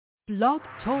Blog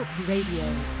Talk Radio.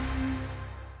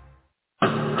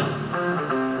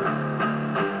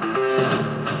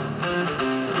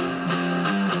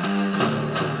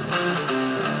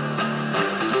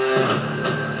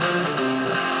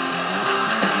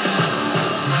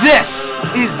 This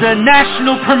is the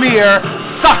national premiere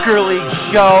Soccer League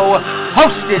show,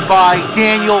 hosted by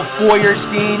Daniel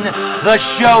Feuerstein, the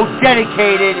show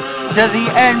dedicated to the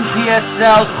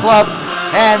NPSL clubs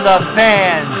and the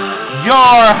fans.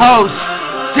 Your host,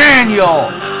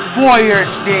 Daniel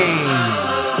Feuerstein.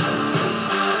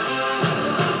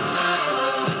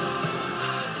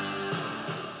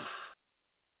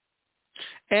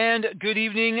 And good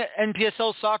evening,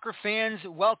 NPSL soccer fans.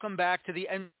 Welcome back to the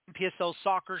NPSL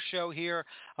Soccer Show here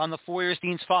on the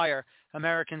Feuerstein's Fire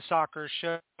American Soccer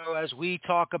Show, as we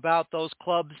talk about those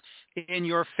clubs in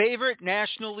your favorite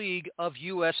National League of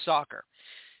U.S. Soccer.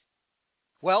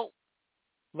 Well,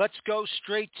 let's go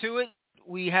straight to it.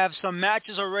 We have some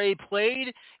matches already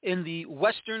played in the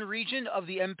western region of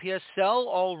the NPSL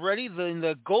already. In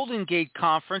the Golden Gate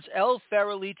Conference, El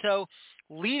Farolito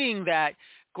leading that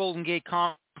Golden Gate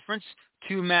Conference,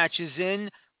 2 matches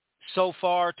in so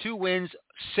far, 2 wins,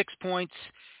 6 points.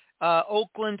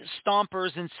 Oakland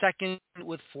Stompers in second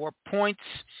with 4 points,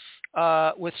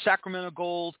 with Sacramento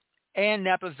Gold and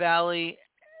Napa Valley,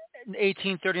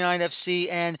 1839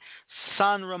 FC and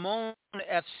San Ramon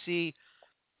FC,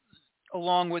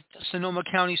 along with Sonoma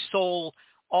County Soul,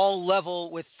 all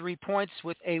level with 3 points,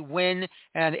 with a win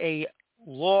and a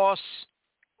loss.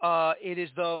 It is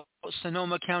the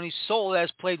Sonoma County Soul that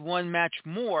has played 1 match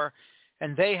more,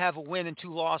 and they have a win and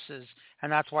 2 losses, and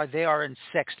that's why they are in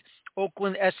 6th.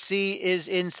 Oakland SC is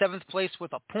in 7th place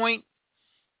with a point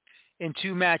in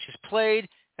 2 matches played.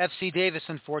 FC Davis,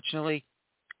 unfortunately,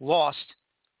 lost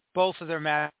both of their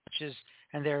matches,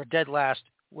 and they're dead last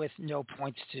with no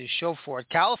points to show for it.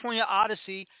 California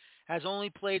Odyssey has only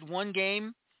played 1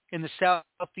 game in the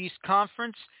Southeast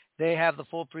Conference. They have the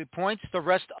full 3 points. The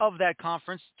rest of that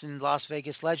conference in Las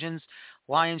Vegas Legends,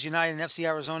 Lions United, and FC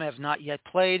Arizona have not yet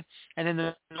played. And in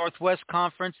the Northwest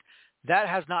Conference, that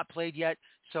has not played yet.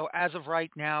 So as of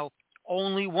right now,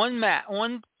 only one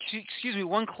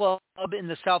club in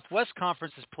the Southwest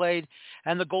Conference has played,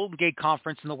 and the Golden Gate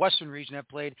Conference in the Western region have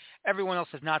played. Everyone else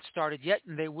has not started yet,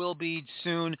 and they will be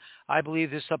soon, I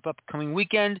believe, this upcoming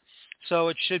weekend. So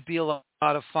it should be a lot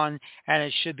of fun, and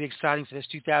it should be exciting for this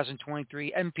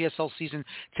 2023 NPSL season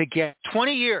to get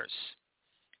 20 years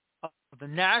of the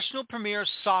National Premier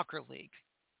Soccer League.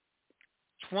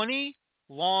 20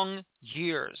 long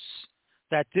years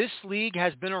that this league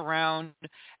has been around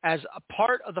as a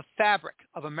part of the fabric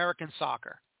of American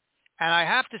soccer. And I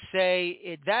have to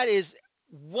say, that is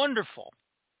wonderful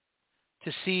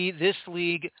to see this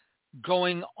league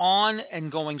going on and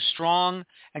going strong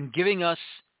and giving us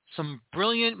some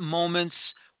brilliant moments,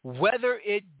 whether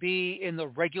it be in the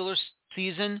regular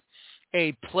season,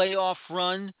 a playoff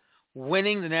run,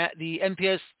 winning the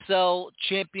NPSL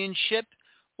championship,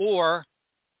 or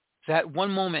that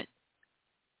one moment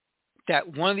that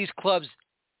one of these clubs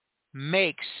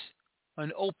makes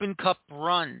an Open Cup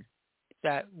run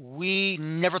that we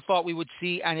never thought we would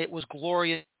see, and it was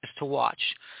glorious to watch.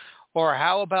 Or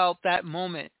how about that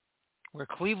moment where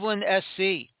Cleveland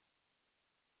SC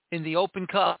in the Open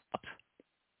Cup,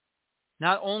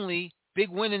 not only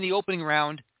big win in the opening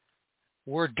round,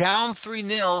 were down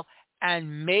 3-0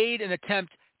 and made an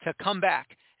attempt to come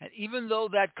back. And even though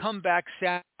that comeback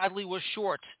sadly was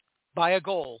short by a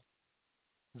goal,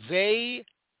 they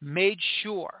made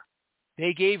sure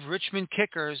they gave Richmond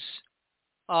Kickers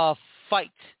a fight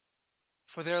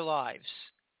for their lives.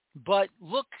 But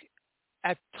look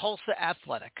at Tulsa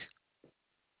Athletic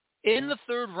in the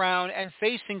 3rd round and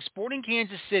facing Sporting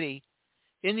Kansas City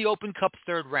in the Open Cup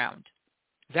 3rd round.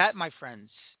 That, my friends,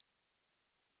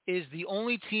 is the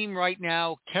only team right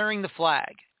now carrying the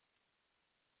flag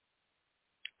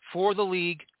for the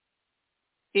league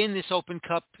in this Open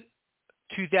Cup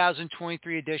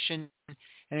 2023 edition,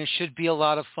 and it should be a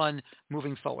lot of fun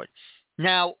moving forward.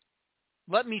 Now,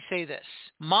 let me say this.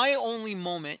 My only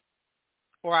moment,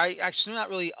 or actually not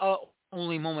really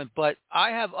only moment, but I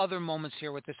have other moments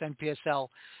here with this NPSL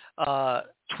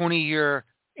 20-year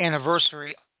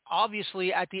anniversary.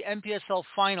 Obviously, at the NPSL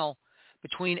final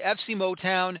between FC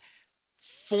Motown,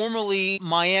 formerly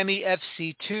Miami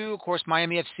FC2, of course,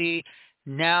 Miami FC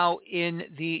now in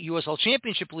the USL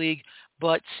Championship League,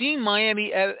 but seeing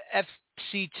Miami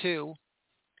FC2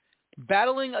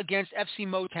 battling against FC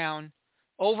Motown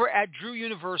over at Drew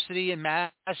University in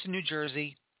Madison, New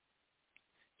Jersey,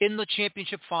 in the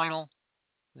championship final,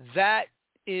 that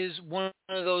is one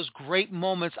of those great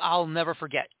moments I'll never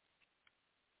forget.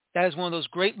 That is one of those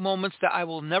great moments that I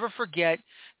will never forget,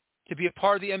 to be a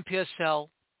part of the NPSL.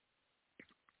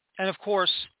 And of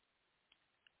course,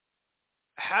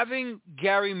 having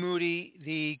Gary Moody,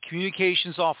 the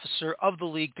communications officer of the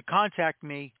league, to contact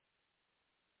me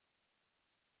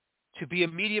to be a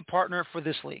media partner for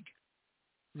this league.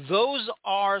 Those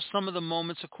are some of the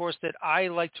moments, of course, that I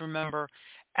like to remember.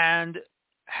 And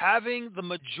having the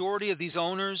majority of these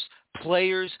owners,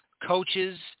 players,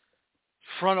 coaches,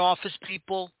 front office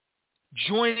people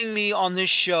joining me on this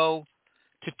show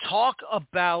to talk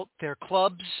about their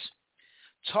clubs,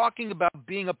 talking about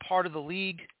being a part of the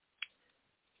league.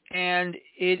 And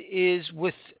it is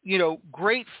with,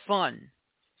 great fun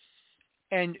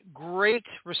and great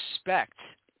respect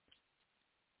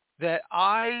that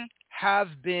I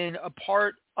have been a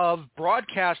part of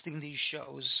broadcasting these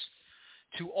shows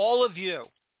to all of you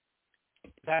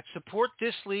that support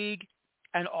this league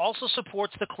and also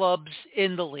supports the clubs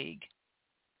in the league.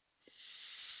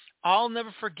 I'll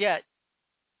never forget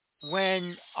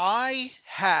when I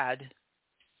had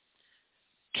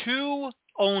 2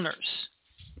 owners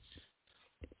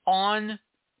on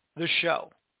the show,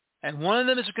 and one of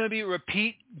them is going to be a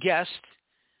repeat guest.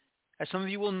 As some of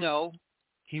you will know,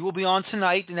 he will be on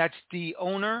tonight, and that's the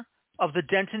owner of the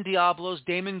Denton Diablos,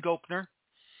 Damon Gopner.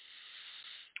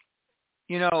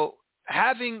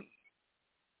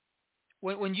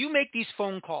 When you make these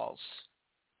phone calls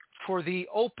for the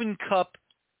Open Cup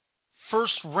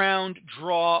first round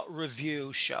draw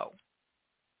review show,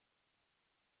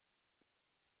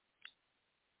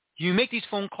 you make these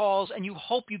phone calls and you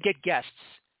hope you get guests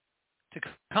to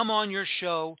come on your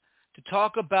show to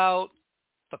talk about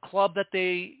the club that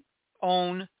they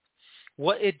own,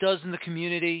 what it does in the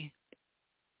community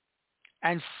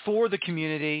and for the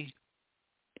community.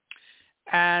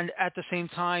 And at the same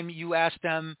time, you ask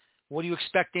them, what are you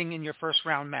expecting in your first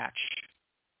round match?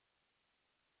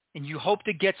 And you hope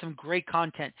to get some great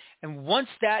content. And once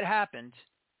that happened,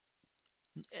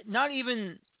 not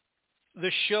even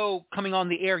the show coming on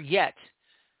the air yet,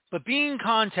 but being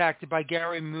contacted by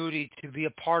Gary Moody to be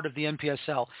a part of the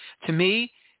NPSL, to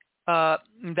me,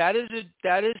 that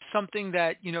is something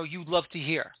that you'd love to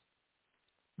hear.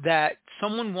 That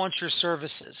someone wants your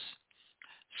services,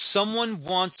 someone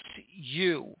wants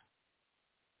you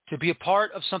to be a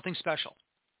part of something special,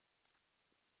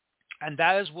 and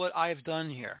that is what I have done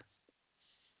here.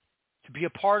 To be a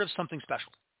part of something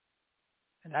special,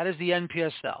 and that is the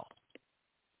NPSL.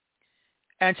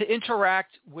 And to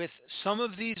interact with some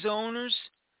of these owners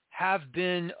have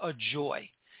been a joy.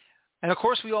 And of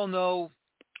course, we all know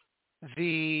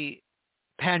the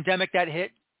pandemic that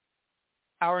hit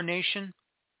our nation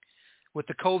with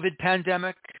the COVID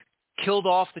pandemic, killed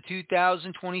off the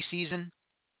 2020 season.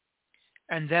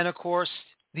 And then, of course,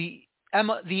 the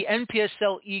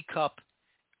NPSL E-Cup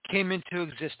came into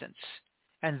existence.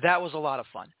 And that was a lot of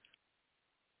fun.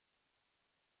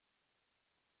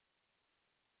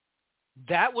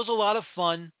 That was a lot of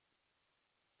fun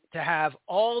to have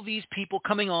all these people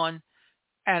coming on.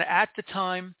 And at the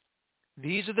time,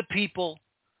 these are the people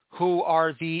who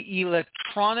are the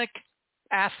electronic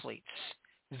athletes,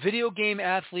 video game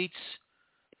athletes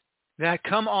that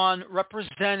come on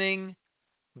representing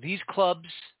these clubs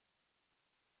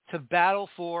to battle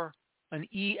for an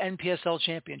NPSL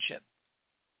championship.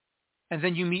 And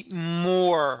then you meet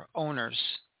more owners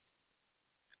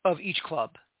of each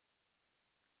club.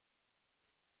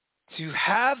 To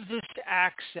have this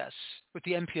access with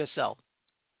the NPSL,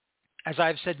 as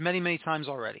I've said many, many times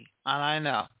already, and I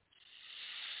know.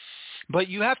 But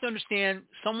you have to understand,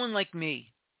 someone like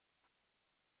me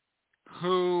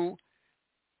who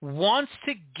wants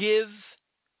to give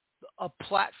a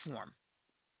platform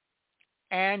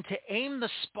and to aim the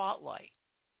spotlight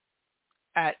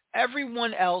at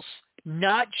everyone else,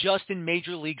 not just in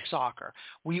Major League Soccer.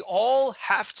 We all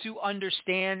have to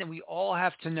understand and we all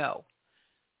have to know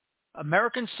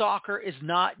American soccer is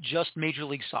not just Major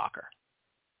League Soccer.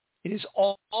 It is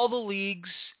all the leagues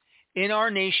in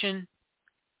our nation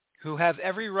who have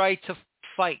every right to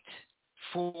fight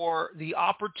for the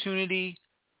opportunity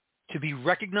to be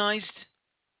recognized,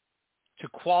 to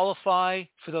qualify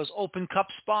for those Open Cup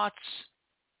spots,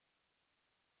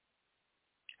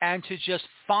 and to just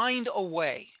find a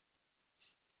way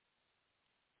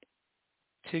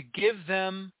to give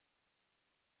them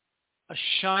a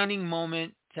shining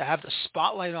moment, to have the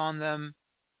spotlight on them,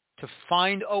 to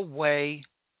find a way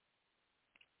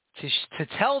to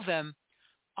tell them,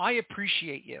 I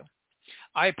appreciate you.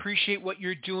 I appreciate what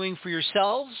you're doing for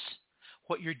yourselves,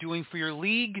 what you're doing for your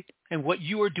league, and what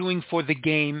you are doing for the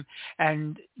game.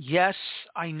 And yes,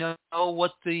 I know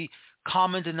what the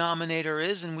common denominator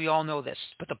is, and we all know this.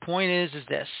 But the point is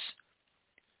this.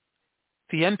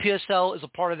 The NPSL is a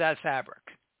part of that fabric.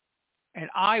 And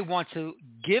I want to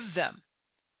give them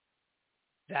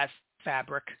that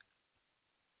fabric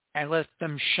and let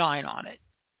them shine on it.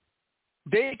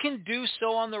 They can do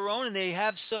so on their own, and they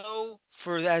have so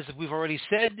for, as we've already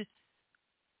said,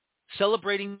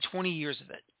 celebrating 20 years of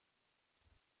it.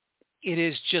 It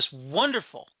is just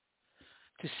wonderful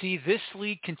to see this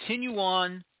league continue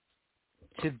on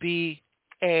to be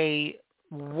a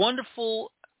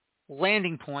wonderful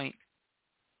landing point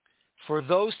for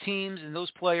those teams and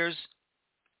those players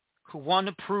who want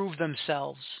to prove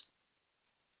themselves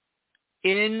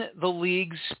in the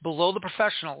leagues below the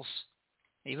professionals,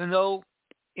 even though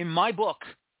in my book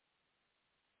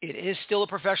it is still a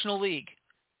professional league.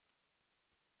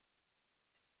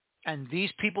 And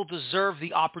these people deserve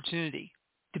the opportunity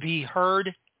to be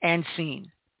heard and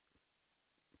seen.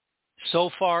 So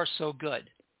far, so good.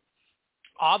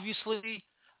 Obviously,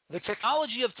 the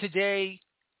technology of today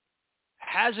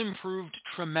has improved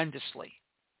tremendously.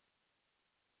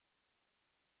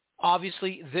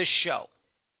 Obviously, this show,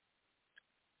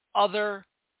 other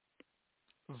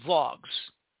vlogs,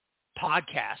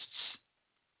 podcasts,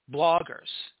 bloggers,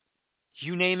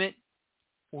 you name it,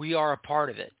 we are a part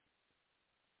of it.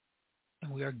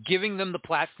 And we are giving them the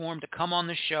platform to come on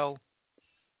the show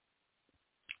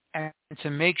and to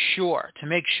make sure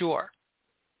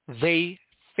they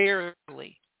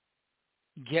fairly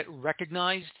get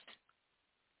recognized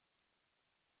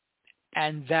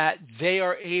and that they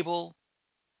are able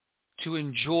to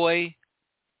enjoy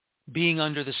being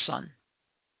under the sun.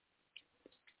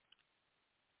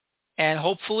 And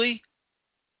hopefully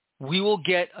we will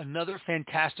get another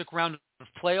fantastic round of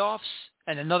playoffs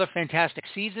and another fantastic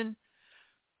season.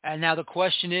 And now the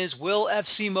question is, will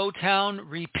FC Motown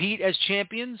repeat as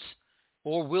champions,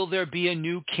 or will there be a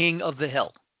new king of the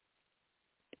hill?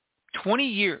 20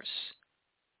 years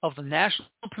of the National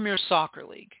Premier Soccer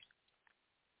League.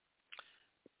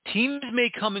 Teams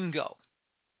may come and go,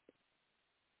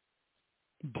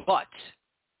 but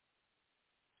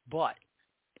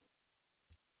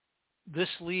this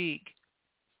league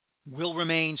will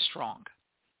remain strong.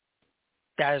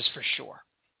 That is for sure.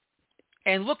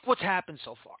 And look what's happened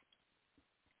so far.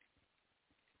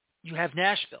 You have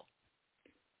Nashville,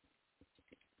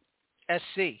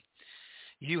 SC.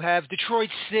 You have Detroit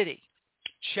City,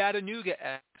 Chattanooga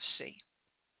FC.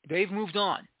 They've moved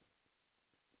on.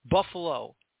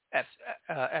 Buffalo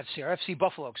FC, or FC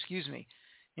Buffalo, excuse me.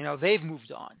 You know, they've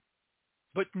moved on.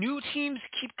 But new teams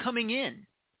keep coming in.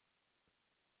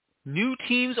 New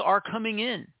teams are coming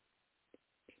in.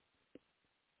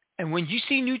 And when you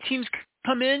see new teams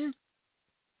come in,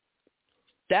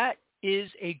 that is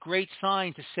a great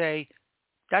sign to say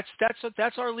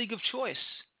that's our league of choice.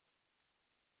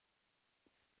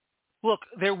 Look,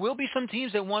 there will be some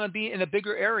teams that want to be in a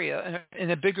bigger area,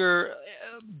 in a bigger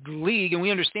league, and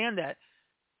we understand that.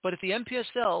 But if the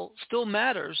NPSL still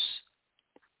matters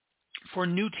for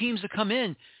new teams to come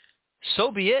in,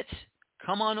 so be it.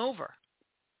 Come on over.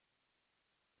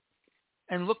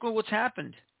 And look at what's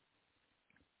happened.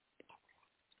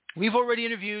 We've already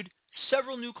interviewed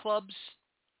several new clubs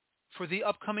for the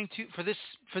upcoming for this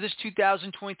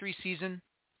 2023 season.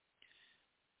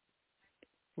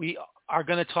 We are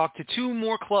going to talk to two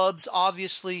more clubs,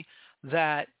 obviously,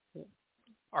 that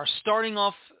are starting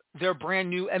off their brand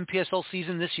new NPSL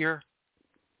season this year.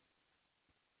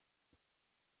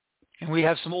 And we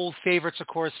have some old favorites, of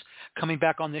course, coming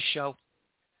back on this show.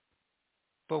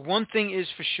 But one thing is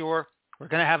for sure, we're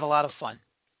going to have a lot of fun.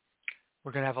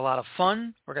 We're going to have a lot of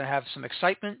fun. We're going to have some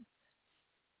excitement.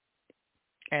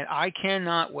 And I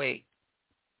cannot wait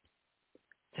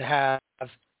to have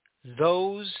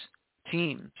those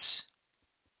teams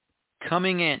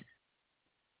coming in.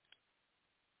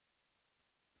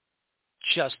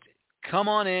 Just come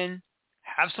on in,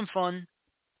 have some fun,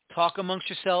 talk amongst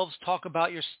yourselves, talk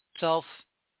about yourself,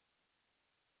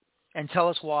 and tell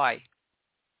us why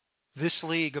this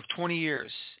league of 20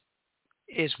 years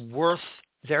is worth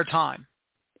their time.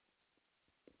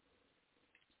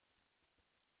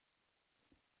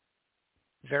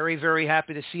 Very, very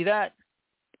happy to see that.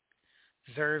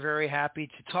 Very, very happy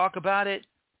to talk about it.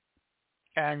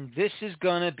 And this is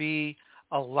going to be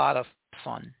a lot of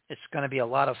fun. It's going to be a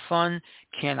lot of fun.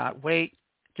 Cannot wait.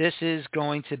 This is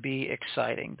going to be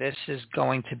exciting. This is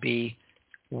going to be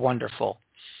wonderful.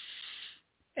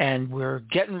 And we're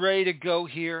getting ready to go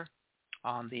here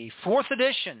on the 4th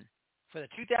edition for the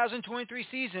 2023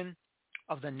 season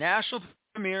of the National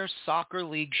Premier Soccer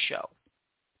League show.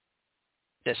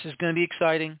 This is going to be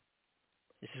exciting.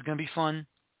 This is going to be fun.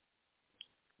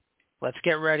 Let's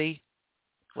get ready.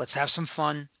 Let's have some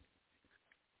fun.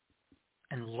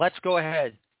 And let's go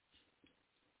ahead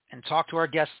and talk to our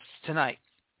guests tonight.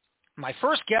 My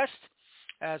first guest,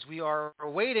 as we are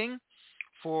waiting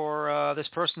for this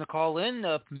person to call in,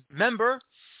 a member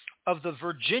of the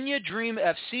Virginia Dream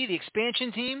FC, the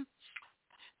expansion team,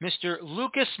 Mr.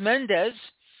 Lucas Mendez,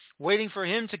 waiting for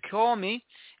him to call me,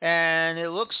 and it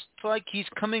looks like he's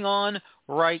coming on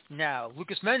right now.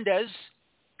 Lucas Mendez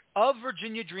of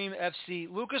Virginia Dream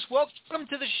FC. Lucas, welcome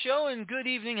to the show, and good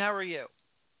evening. How are you?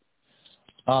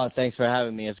 Oh, thanks for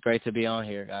having me. It's great to be on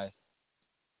here, guys.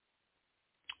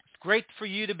 It's great for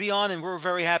you to be on, and we're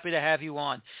very happy to have you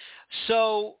on.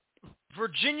 So,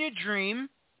 Virginia Dream,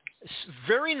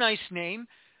 very nice name.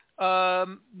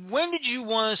 When did you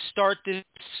want to start this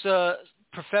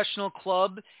professional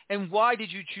club, and why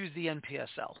did you choose the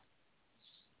NPSL?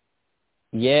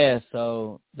 Yeah,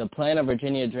 so the plan of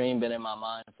Virginia Dream been in my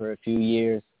mind for a few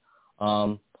years,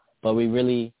 but we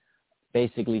really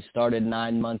basically started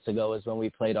 9 months ago is when we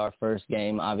played our first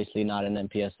game, obviously not in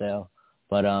NPSL,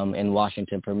 but in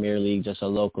Washington Premier League, just a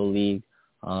local league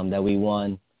that we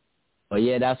won. But,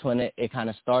 yeah, that's when it kind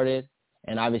of started.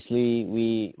 And obviously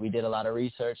we did a lot of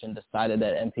research and decided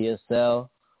that NPSL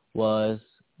was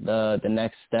the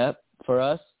next step for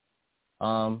us,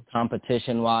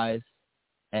 competition-wise,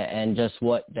 and just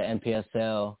what the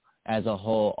NPSL as a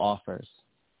whole offers.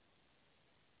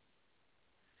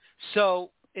 So,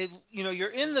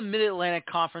 you're in the Mid-Atlantic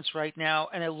Conference right now,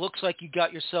 and it looks like you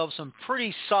got yourself some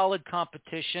pretty solid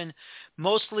competition,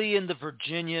 mostly in the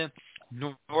Virginia,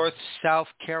 North, South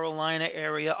Carolina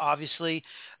area, obviously.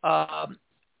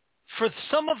 For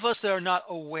some of us that are not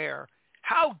aware,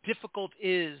 how difficult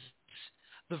is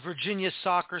the Virginia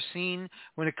soccer scene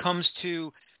when it comes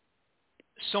to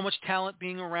so much talent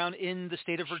being around in the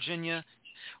state of Virginia,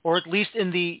 or at least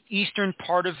in the eastern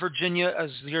part of Virginia,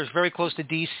 as you're very close to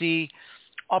D.C.,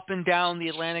 up and down the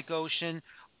Atlantic Ocean?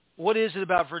 What is it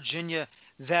about Virginia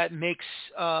that makes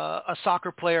a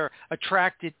soccer player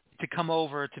attracted to come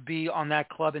over to be on that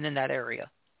club and in that area?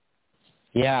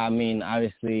 Yeah, I mean,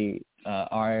 obviously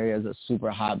our area is a super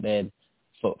hotbed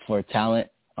for talent,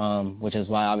 which is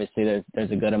why obviously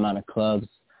there's a good amount of clubs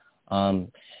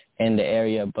in the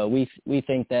area. But we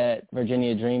think that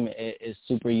Virginia Dream is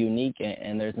super unique,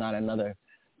 and there's not another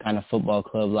kind of football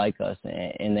club like us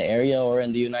in the area or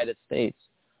in the United States.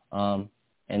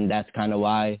 And that's kind of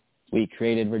why we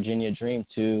created Virginia Dream,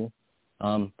 to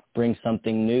bring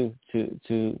something new to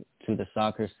the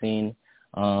soccer scene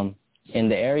in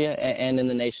the area and in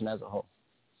the nation as a whole.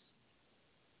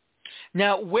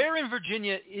 Now, where in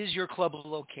Virginia is your club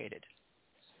located?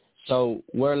 So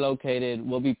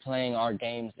we'll be playing our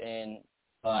games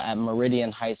at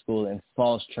Meridian High School in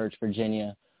Falls Church,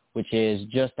 Virginia, which is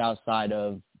just outside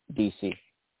of D.C.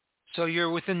 So you're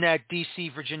within that D.C.,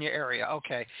 Virginia area.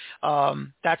 Okay.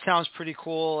 That sounds pretty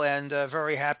cool, and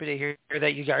very happy to hear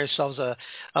that you got yourselves a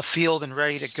field and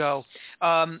ready to go.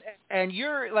 And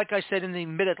you're, like I said, in the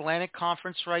Mid-Atlantic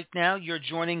Conference right now. You're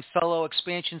joining fellow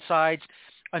expansion sides,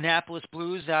 Annapolis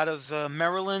Blues out of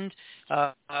Maryland,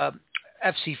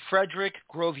 FC Frederick,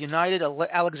 Grove United,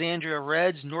 Alexandria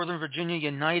Reds, Northern Virginia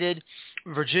United,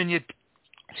 Virginia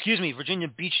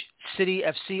Beach City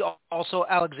FC, also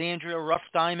Alexandria Rough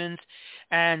Diamonds,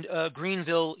 and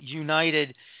Greenville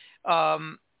United. How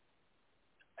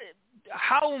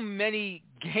many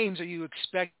games are you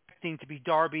expecting to be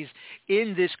derbies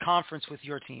in this conference with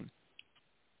your team?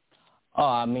 Oh,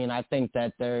 I mean, I think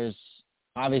that there's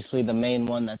obviously the main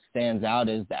one that stands out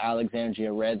is the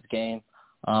Alexandria Reds game.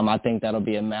 I think that'll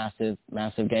be a massive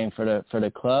game for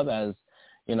the club, as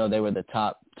you know they were the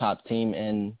top team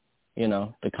in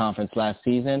the conference last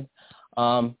season,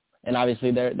 and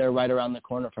obviously they're right around the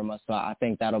corner from us. So I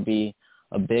think that'll be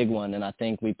a big one, and I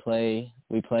think we play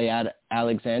at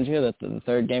Alexandria the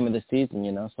third game of the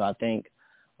season. So I think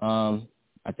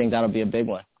that'll be a big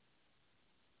one.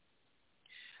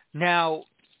 Now,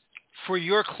 for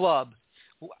your club,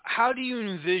 how do you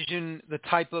envision the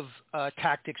type of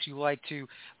tactics you like to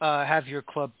have your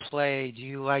club play? Do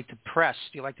you like to press?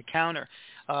 Do you like to counter?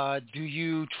 Do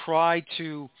you try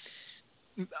to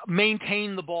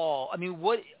maintain the ball? I mean,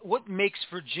 what makes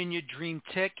Virginia Dream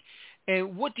tick,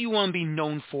 and what do you want to be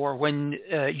known for when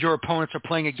your opponents are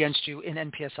playing against you in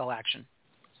NPSL action?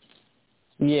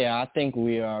 Yeah, I think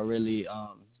we are really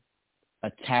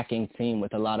attacking team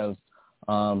with a lot of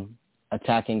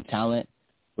attacking talent.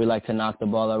 We like to knock the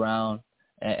ball around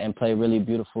and play really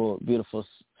beautiful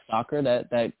soccer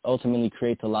that ultimately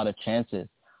creates a lot of chances.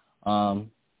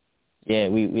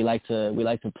 We like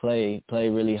to play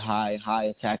really high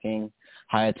attacking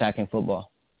football.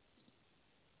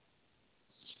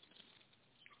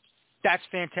 That's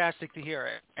fantastic to hear.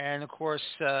 And of course,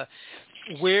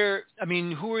 who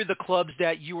are the clubs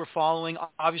that you were following?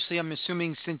 Obviously, I'm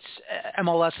assuming since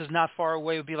MLS is not far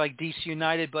away, it would be like DC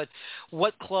United, but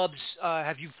what clubs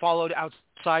have you followed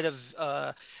outside of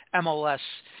MLS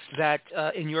that,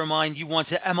 in your mind, you want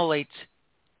to emulate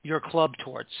your club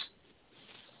towards?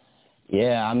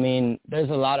 Yeah, I mean, there's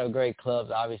a lot of great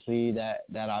clubs, obviously, that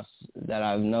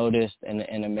I've noticed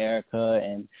in America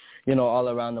and, all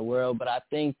around the world. But I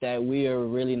think that we are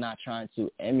really not trying to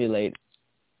emulate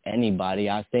anybody.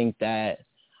 I think that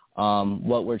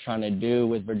what we're trying to do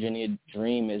with Virginia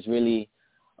Dream is really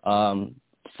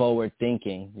forward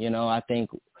thinking. I think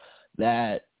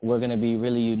that we're going to be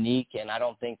really unique, and I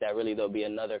don't think that really there'll be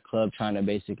another club trying to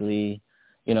basically,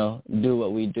 do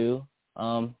what we do.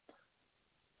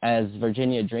 As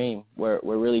Virginia Dream, we're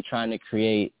really trying to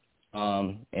create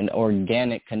an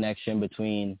organic connection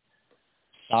between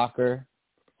soccer,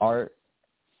 art,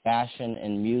 fashion,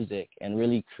 and music, and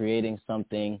really creating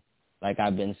something, like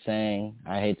I've been saying,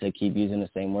 I hate to keep using the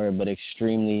same word, but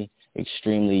extremely,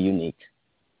 extremely unique.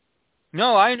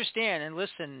 No, I understand. And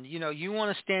listen, you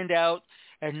want to stand out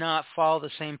and not follow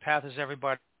the same path as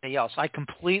everybody else. I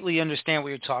completely understand what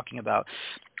you're talking about.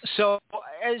 So,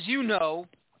 as you know,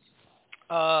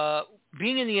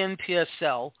 being in the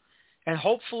NPSL, and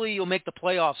hopefully you'll make the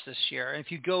playoffs this year. And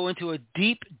if you go into a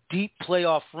deep, deep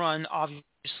playoff run,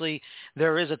 obviously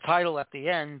there is a title at the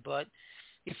end, but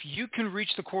if you can reach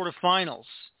the quarterfinals,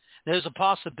 there's a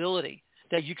possibility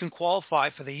that you can qualify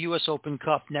for the U.S. Open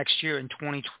Cup next year in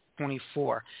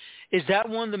 2024. Is that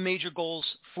one of the major goals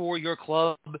for your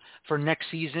club for next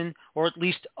season, or at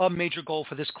least a major goal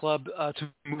for this club to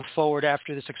move forward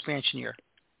after this expansion year?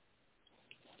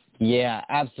 Yeah,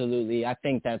 absolutely. I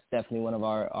think that's definitely one of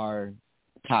our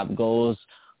top goals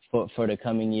for the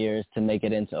coming years, to make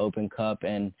it into Open Cup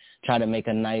and try to make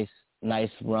a nice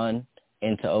run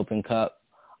into Open Cup.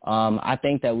 I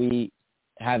think that we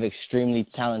have extremely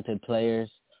talented players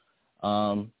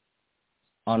on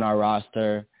our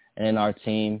roster and in our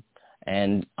team.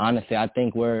 And honestly, I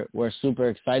think we're super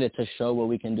excited to show what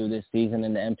we can do this season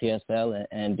in the NPSL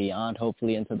and beyond,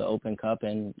 hopefully into the Open Cup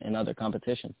and other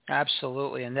competitions.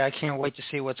 Absolutely, and I can't wait to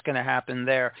see what's going to happen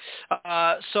there.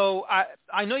 So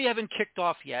I know you haven't kicked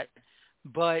off yet,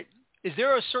 but is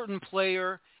there a certain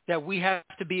player that we have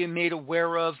to be made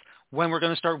aware of when we're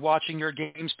going to start watching your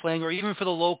games playing, or even for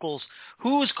the locals?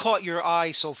 Who's caught your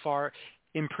eye so far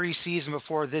in preseason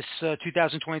before this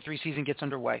 2023 season gets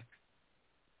underway?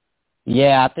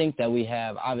 Yeah, I think that we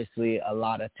have obviously a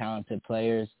lot of talented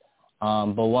players,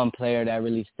 but one player that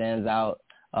really stands out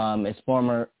is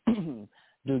former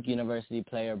Duke University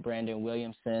player Brandon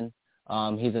Williamson.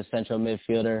 He's a central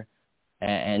midfielder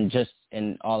and just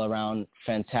an all-around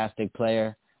fantastic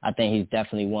player. I think he's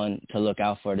definitely one to look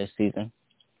out for this season.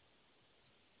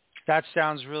 That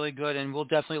sounds really good, and we'll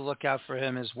definitely look out for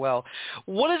him as well.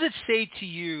 What does it say to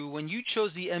you when you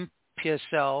chose the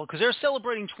NPSL, because they're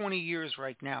celebrating 20 years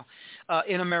right now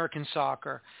in American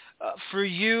soccer? For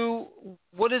you,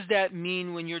 what does that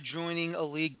mean when you're joining a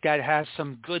league that has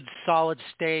some good, solid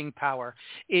staying power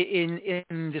in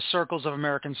the circles of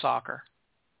American soccer?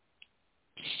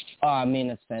 Oh, I mean,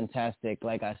 it's fantastic.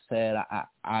 Like I said,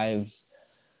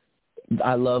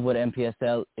 I love what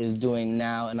NPSL is doing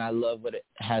now, and I love what it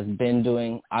has been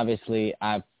doing. Obviously,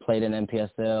 I've played in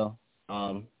NPSL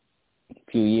a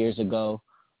few years ago.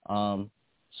 So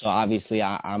obviously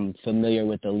I'm familiar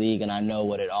with the league, and I know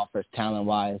what it offers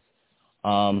talent-wise.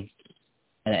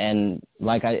 And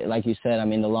like you said, I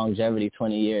mean, the longevity,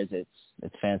 20 years,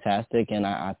 it's fantastic, and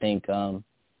I think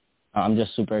I'm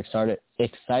just super excited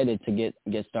to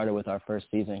get started with our first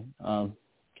season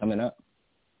coming up.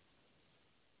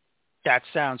 That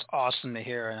sounds awesome to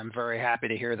hear, and I'm very happy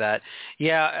to hear that.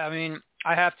 Yeah, I mean,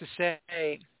 I have to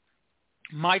say,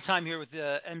 my time here with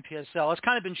the NPSL, it's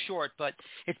kind of been short, but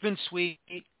it's been sweet.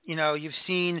 You know, you've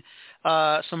seen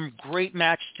some great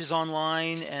matches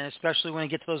online, and especially when you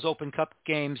get to those Open Cup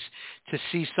games, to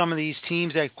see some of these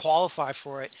teams that qualify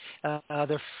for it.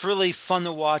 They're really fun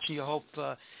to watch, and you hope,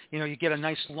 you get a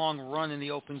nice long run in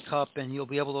the Open Cup, and you'll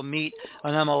be able to meet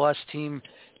an MLS team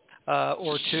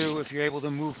or two if you're able to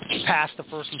move past the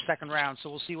first and second round. So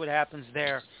we'll see what happens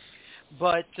there.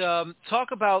 But talk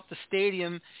about the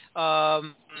stadium. How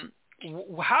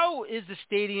is the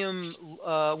stadium?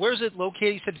 Where is it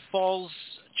located? You said Falls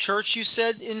Church. You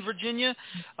said in Virginia.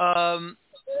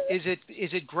 Is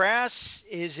it grass?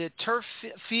 Is it turf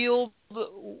field?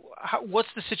 What's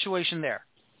the situation there?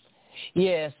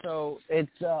 Yeah, so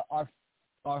it's our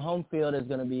home field is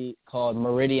going to be called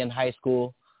Meridian High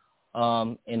School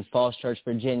in Falls Church,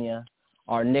 Virginia.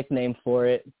 Our nickname for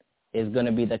it is going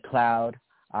to be the Cloud.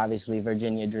 Obviously,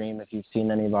 Virginia Dream, if you've seen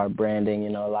any of our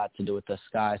branding, a lot to do with the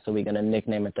sky, so we're going to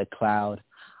nickname it the Cloud.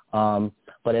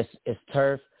 But it's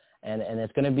turf, and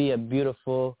it's going to be a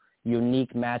beautiful,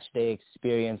 unique match day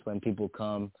experience when people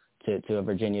come to a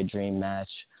Virginia Dream match.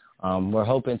 We're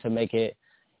hoping to make it,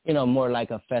 more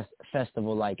like a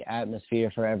festival-like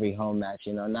atmosphere for every home match,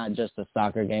 not just a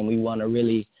soccer game. We want to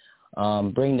really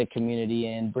bring the community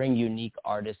in, bring unique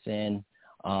artists in,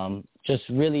 just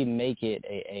really make it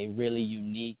a really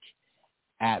unique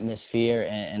atmosphere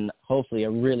and hopefully a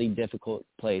really difficult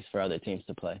place for other teams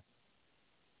to play.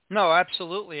 No,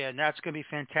 absolutely, and that's going to be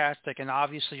fantastic. And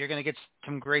obviously, you're going to get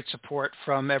some great support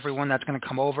from everyone that's going to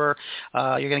come over.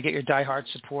 You're going to get your diehard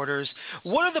supporters.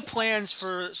 What are the plans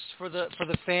for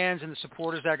the fans and the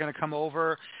supporters that are going to come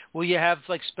over? Will you have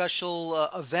like special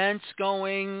events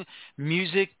going,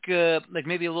 music, like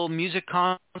maybe a little music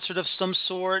concert of some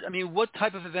sort? I mean, what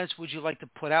type of events would you like to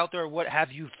put out there? Or what have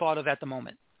you thought of at the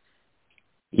moment?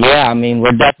 Yeah, I mean,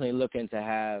 we're definitely looking to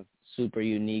have super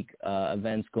unique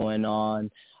events going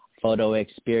on. Photo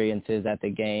experiences at the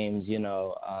games,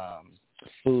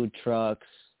 food trucks,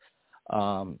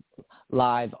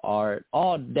 live art,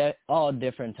 all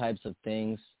different types of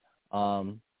things.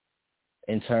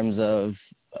 In terms of,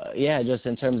 just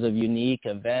in terms of unique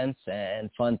events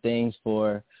and fun things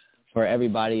for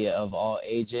everybody of all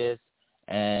ages.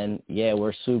 And yeah,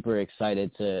 we're super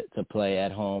excited to play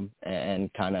at home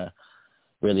and kind of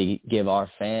really give our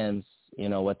fans,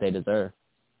 what they deserve.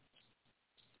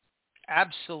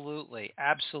 Absolutely,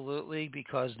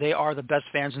 because they are the best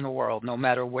fans in the world, no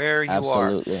matter where you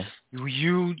Absolutely. are.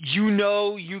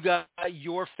 You got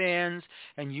your fans,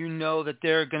 and you know that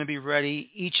they're going to be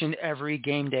ready each and every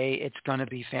game day. It's going to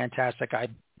be fantastic. I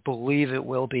believe it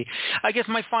will be. I guess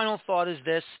my final thought is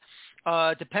this.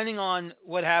 Depending on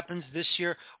what happens this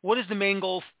year, what is the main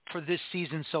goal for this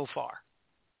season so far?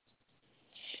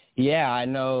 Yeah, I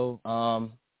know.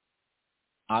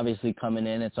 Obviously, coming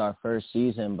in, it's our first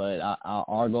season, but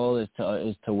our goal is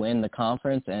to win the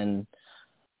conference and,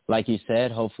 like you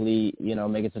said, hopefully,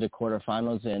 make it to the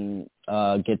quarterfinals and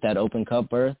get that Open Cup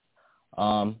berth,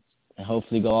 and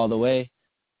hopefully go all the way.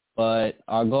 But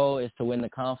our goal is to win the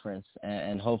conference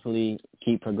and hopefully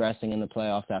keep progressing in the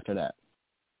playoffs after that.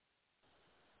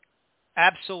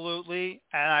 Absolutely,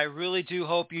 and I really do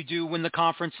hope you do win the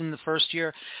conference in the first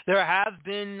year. There have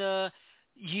been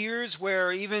years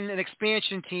where even an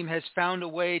expansion team has found a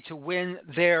way to win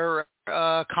their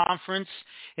conference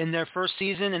in their first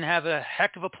season and have a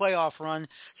heck of a playoff run.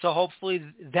 So hopefully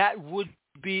that would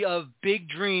be a big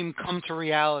dream come to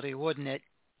reality, wouldn't it?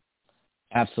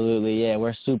 Absolutely, yeah.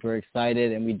 We're super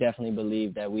excited, and we definitely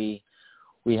believe that we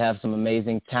have some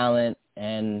amazing talent,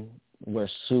 and we're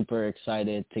super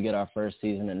excited to get our first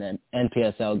season in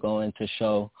NPSL going to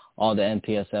show all the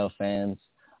NPSL fans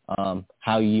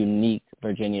how unique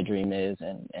Virginia Dream is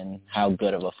and how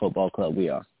good of a football club we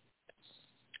are.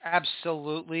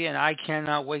 Absolutely, and I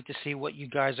cannot wait to see what you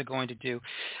guys are going to do.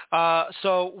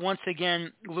 So once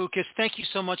again, Lucas, thank you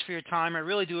so much for your time. I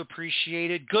really do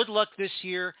appreciate it. Good luck this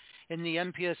year in the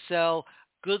NPSL.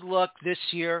 Good luck this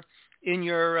year in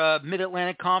your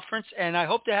Mid-Atlantic Conference, and I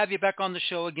hope to have you back on the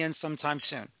show again sometime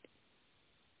soon.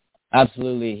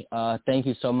 Absolutely. Thank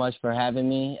you so much for having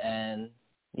me, and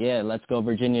yeah, let's go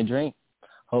Virginia Dream.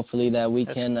 Hopefully that we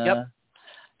can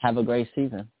have a great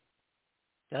season.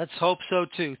 Let's hope so,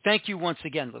 too. Thank you once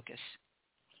again, Lucas.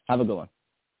 Have a good one.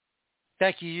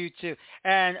 Thank you, you too.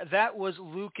 And that was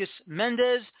Lucas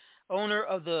Mendez, owner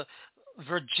of the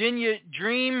Virginia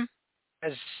Dream,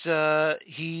 as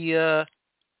he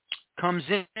comes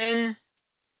in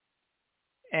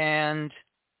and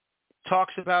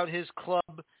talks about his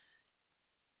club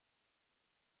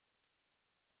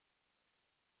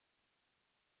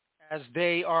as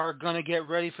they are going to get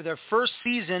ready for their first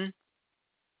season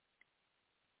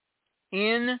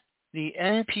in the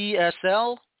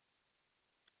NPSL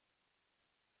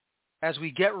as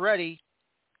we get ready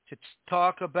to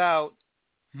talk about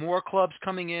more clubs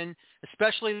coming in,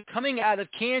 especially coming out of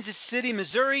Kansas City,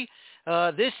 Missouri.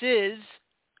 This is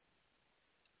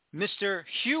Mr.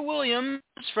 Hugh Williams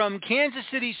from Kansas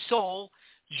City Soul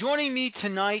joining me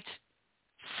tonight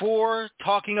for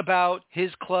talking about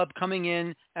his club coming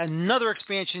in, another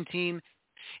expansion team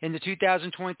in the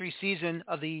 2023 season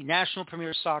of the National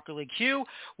Premier Soccer League. Hugh,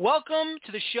 welcome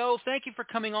to the show. Thank you for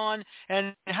coming on.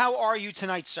 And how are you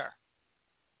tonight, sir?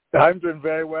 I'm doing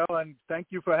very well, and thank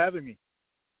you for having me.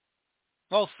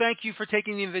 Well, thank you for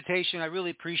taking the invitation. I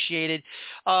really appreciate it.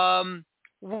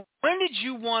 When did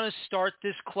you want to start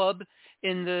this club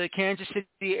in the Kansas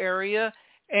City area?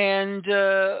 And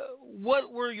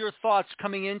what were your thoughts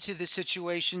coming into this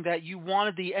situation that you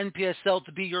wanted the NPSL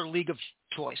to be your league of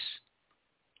choice?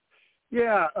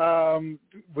 Yeah,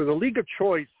 with the league of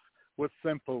choice was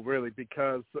simple, really,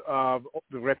 because of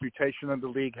the reputation that the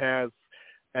league has,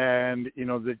 and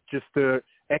just the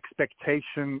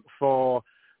expectation for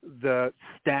the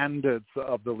standards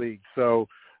of the league. So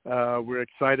we're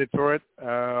excited for it.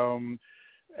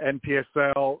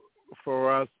 NPSL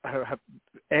for us, have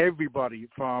everybody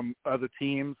from other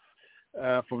teams,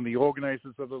 from the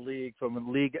organizers of the league, from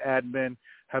the league admin,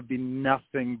 have been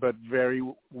nothing but very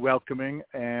welcoming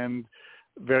and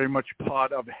very much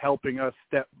part of helping us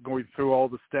going through all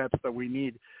the steps that we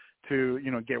need to,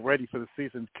 get ready for the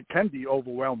season. It can be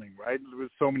overwhelming, right?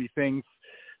 There's so many things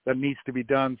that needs to be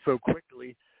done so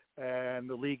quickly, and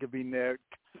the league have been there,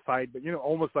 but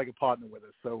almost like a partner with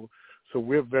us. So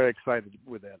we're very excited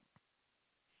with that.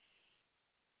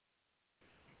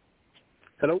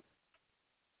 Hello?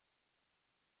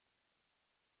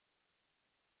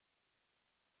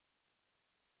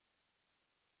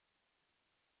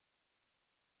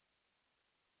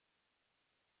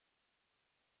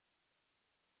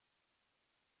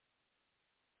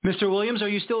 Mr. Williams, are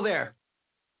you still there?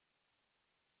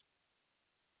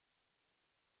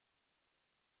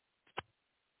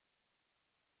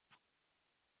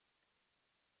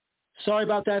 Sorry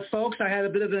about that, folks. I had a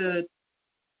bit of an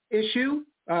issue.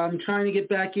 I'm trying to get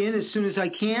back in as soon as I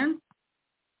can.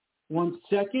 1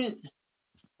 second.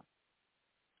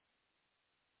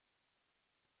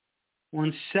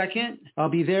 1 second. I'll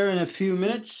be there in a few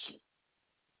minutes.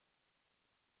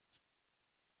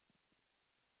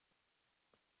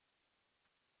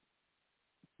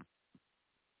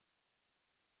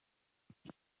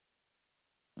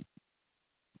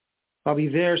 I'll be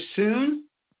there soon.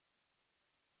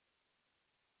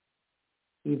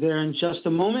 Be there in just a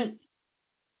moment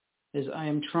as I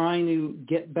am trying to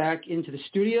get back into the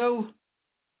studio.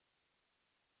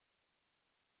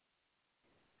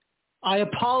 I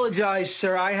apologize,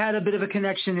 sir. I had a bit of a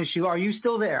connection issue. Are you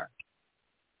still there?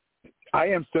 I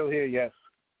am still here, yes.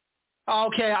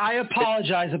 Okay, I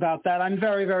apologize about that. I'm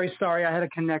very, very sorry. I had a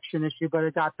connection issue, but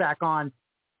it got back on.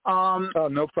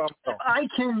 No problem at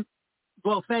all.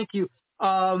 Well, thank you.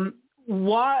 And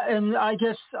I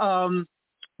guess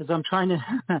as I'm trying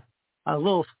to, a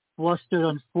little flustered,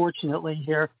 unfortunately,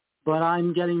 here, but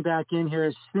I'm getting back in here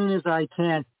as soon as I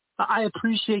can. I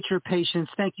appreciate your patience.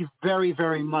 Thank you very,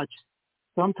 very much.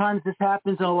 Sometimes this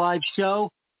happens in a live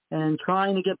show, and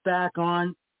trying to get back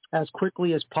on as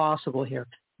quickly as possible here.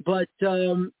 But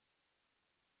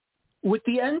with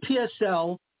the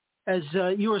NPSL, as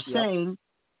you were saying,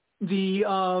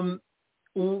 the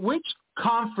which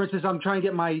conferences, I'm trying to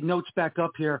get my notes back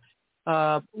up here,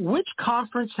 which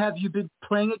conference have you been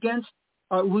playing against?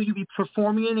 Will you be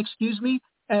performing in,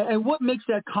 and what makes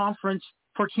that conference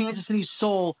for Kansas City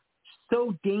Soul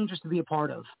so dangerous to be a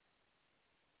part of?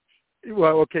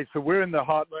 Well, okay, so we're in the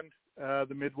Heartland,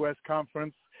 the Midwest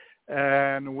Conference,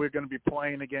 and we're going to be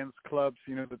playing against clubs,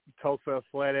 the Tulsa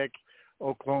Athletic,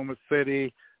 Oklahoma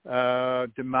City,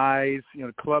 Demise,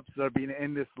 clubs that have been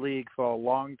in this league for a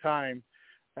long time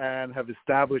and have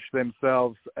established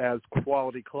themselves as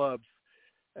quality clubs.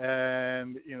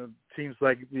 And, teams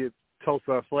like the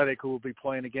Tulsa Athletic, who will be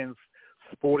playing against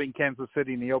Sporting Kansas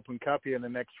City in the Open Cup here in the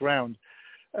next round.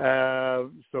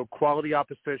 So quality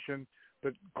opposition,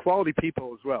 but quality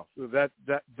people as well. So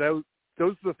those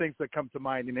are the things that come to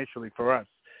mind initially for us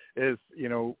is,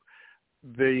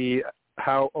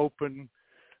 how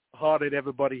open-hearted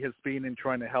everybody has been in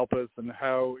trying to help us, and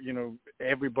how,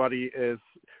 everybody is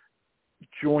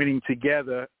joining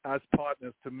together as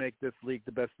partners to make this league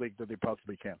the best league that they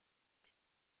possibly can.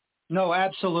 No,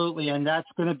 absolutely, and that's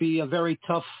going to be a very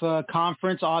tough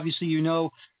conference. Obviously,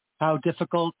 how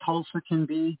difficult Tulsa can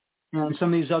be, and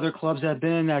some of these other clubs that have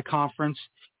been in that conference.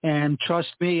 And trust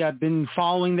me, I've been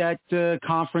following that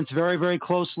conference very, very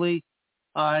closely.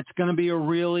 It's going to be a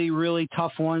really, really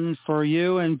tough one for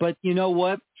you. But you know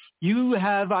what? You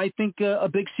have, I think, a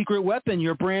big secret weapon.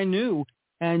 You're brand new,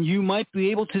 and you might be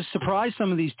able to surprise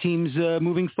some of these teams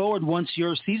moving forward once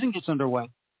your season gets underway.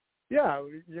 Yeah,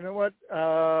 you know what?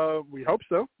 We hope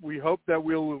so. We hope that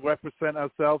we'll represent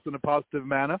ourselves in a positive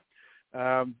manner.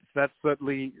 That's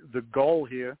certainly the goal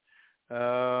here.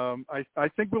 I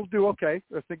think we'll do okay.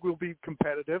 I think we'll be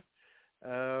competitive,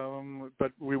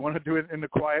 but we want to do it in a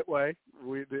quiet way.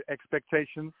 The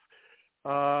expectations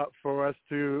for us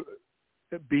to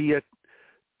be,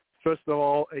 first of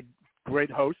all, a great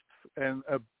host and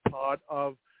a part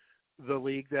of the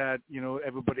league that,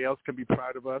 everybody else can be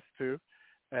proud of us too.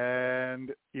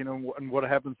 And, and what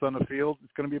happens on the field,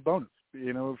 it's going to be a bonus.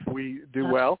 If we do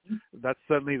well, that's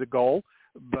certainly the goal.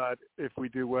 But if we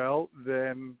do well,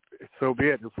 then so be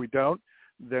it. If we don't,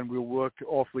 then we'll work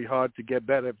awfully hard to get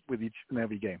better with each and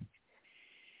every game.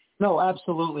 No,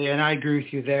 absolutely, and I agree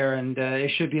with you there, and it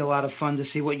should be a lot of fun to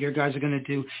see what your guys are going to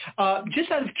do.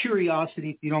 Just out of curiosity,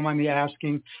 if you don't mind me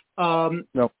asking,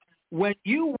 No. When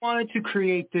you wanted to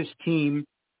create this team,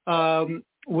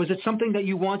 was it something that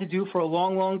you wanted to do for a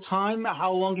long, long time?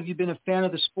 How long have you been a fan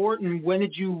of the sport, and when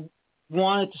did you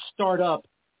want it to start up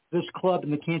this club in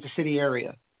the Kansas City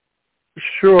area?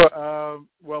 Sure.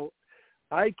 Well,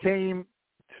 I came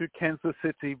to Kansas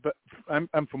City, but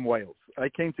I'm from Wales. I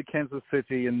came to Kansas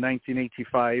City in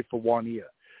 1985 for 1 year.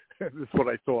 This is what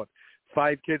I thought.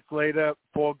 5 kids later,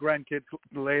 4 grandkids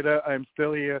later, I'm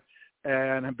still here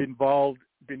and have been involved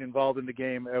in the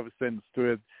game ever since,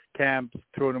 with camps,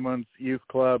 tournaments, youth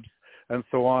clubs, and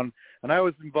so on. And I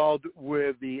was involved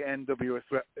with the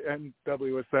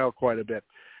NWSL quite a bit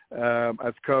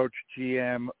as coach,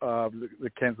 GM of the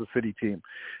Kansas City team.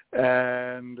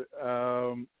 And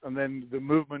then the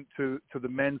movement to the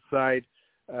men's side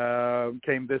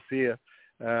came this year.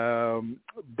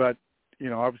 But,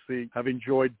 obviously I've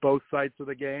enjoyed both sides of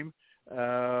the game.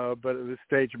 But at this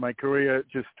stage of my career,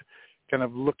 just kind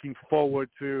of looking forward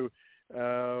to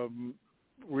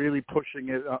really pushing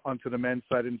it onto the men's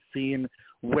side and seeing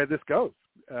where this goes.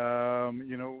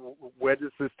 Where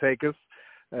does this take us?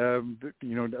 Are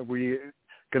we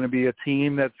going to be a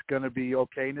team that's going to be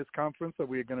okay in this conference? Are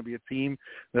we going to be a team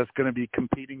that's going to be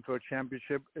competing for a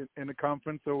championship in the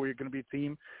conference? Or are we going to be a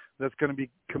team that's going to be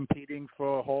competing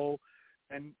for a whole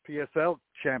NPSL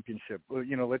championship?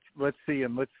 Let's see,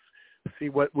 and let's see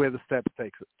where the steps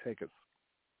take us.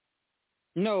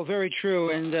 No, very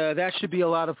true, and that should be a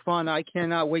lot of fun. I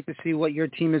cannot wait to see what your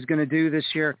team is going to do this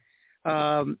year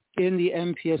in the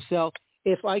NPSL.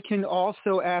 If I can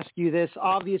also ask you this,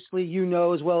 obviously you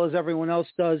know as well as everyone else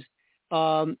does,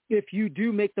 if you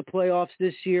do make the playoffs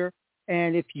this year,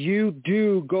 and if you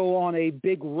do go on a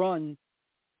big run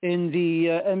in the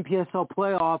NPSL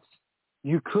playoffs,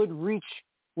 you could reach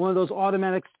one of those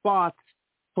automatic spots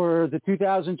for the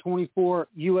 2024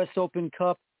 U.S. Open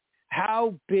Cup.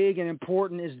 How big and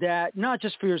important is that, not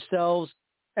just for yourselves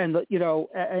and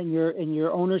and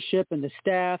your ownership and the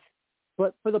staff,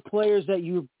 but for the players that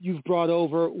you've brought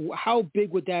over? How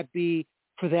big would that be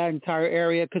for that entire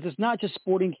area? Because it's not just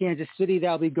Sporting Kansas City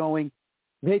that'll be going.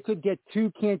 They could get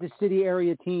 2 Kansas City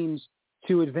area teams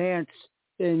to advance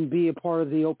and be a part of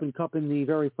the Open Cup in the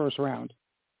very first round.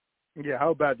 Yeah,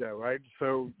 how about that, right?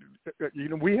 So,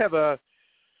 we have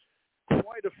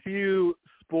quite a few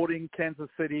Sporting Kansas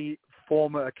City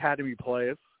former academy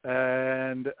players,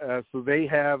 and so they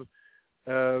have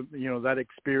that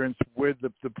experience with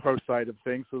the pro side of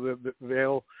things, so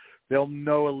that they'll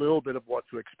know a little bit of what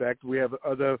to expect. We have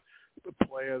other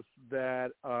players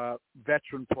that are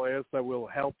veteran players that will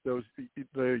help the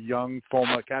young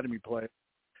former academy players.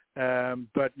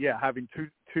 But yeah, having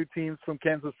two teams from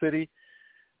Kansas City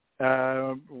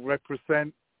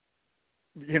represent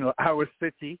our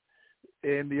city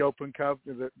in the Open Cup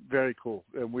is very cool,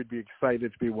 and we'd be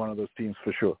excited to be one of those teams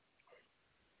for sure.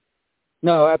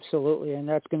 No, absolutely, and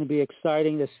that's going to be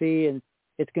exciting to see, and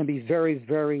it's going to be very,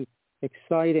 very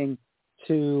exciting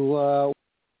to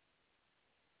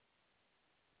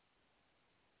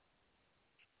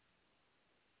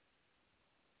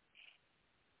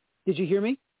Did you hear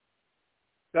me?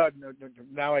 No,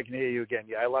 now I can hear you again.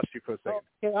 Yeah, I lost you for a second.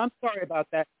 Okay, I'm sorry about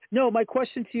that. No, my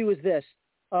question to you is this.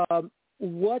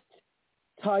 What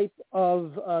type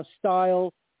of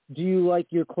style do you like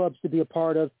your clubs to be a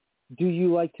part of? Do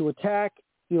you like to attack?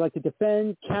 Do you like to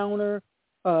defend, counter,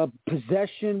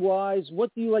 possession-wise?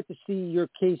 What do you like to see your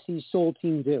KC Soul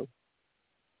team do?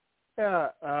 Yeah.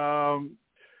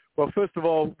 Well, first of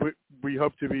all, we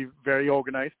hope to be very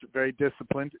organized, very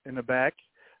disciplined in the back.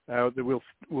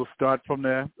 We'll start from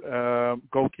there.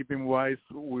 Goalkeeping-wise,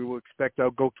 we will expect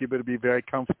our goalkeeper to be very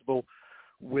comfortable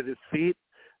with his feet,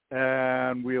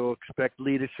 and we'll expect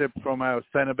leadership from our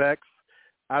center backs.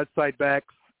 Outside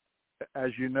backs,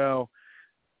 as you know,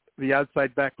 the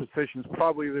outside back position is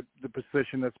probably the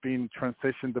position that's been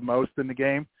transitioned the most in the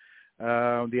game.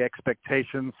 The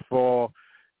expectations for,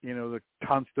 the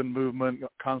constant movement,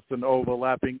 constant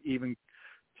overlapping, even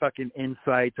tucking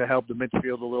inside to help the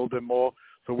midfield a little bit more.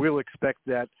 So we'll expect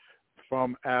that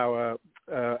from our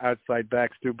outside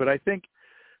backs too. But I think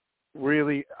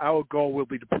really our goal will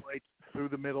be to play through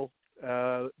the middle,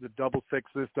 the double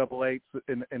sixes, double eights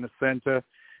in the center,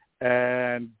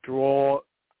 and draw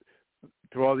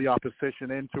the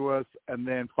opposition into us, and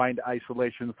then find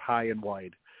isolations high and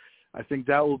wide. I think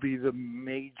that will be the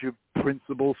major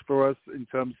principles for us in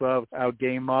terms of our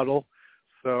game model.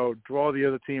 So draw the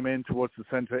other team in towards the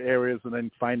center areas and then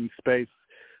finding space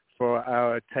for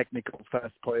our technical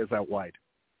fast players out wide.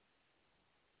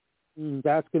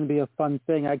 That's going to be a fun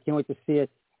thing. I can't wait to see it.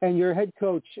 And your head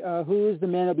coach, who is the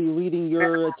man that'll be leading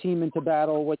your team into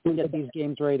battle when you get these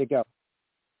games ready to go?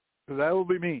 So that will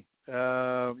be me.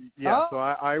 So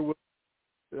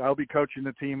I'll be coaching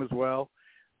the team as well.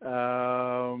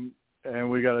 And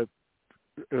we got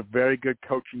a very good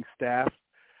coaching staff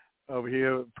over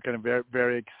here, kind of very,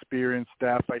 very experienced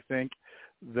staff, I think,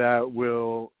 that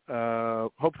will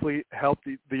hopefully help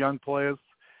the young players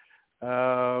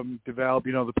develop,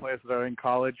 the players that are in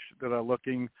college that are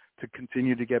looking to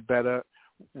continue to get better.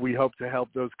 We hope to help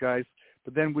those guys.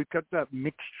 But then we've got that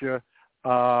mixture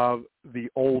of the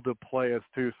older players,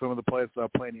 too, some of the players that are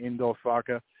playing indoor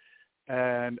soccer.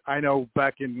 And I know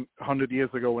back in 100 years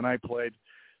ago when I played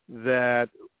that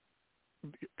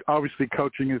obviously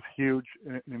coaching is huge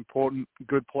and important.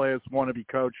 Good players want to be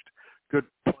coached. Good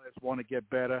players want to get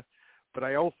better. But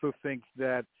I also think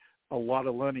that a lot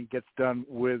of learning gets done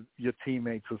with your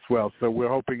teammates as well. So we're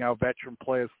hoping our veteran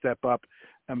players step up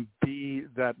and be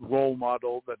that role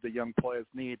model that the young players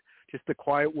need. Just a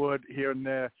quiet word here and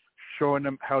there, showing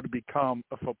them how to become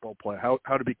a football player,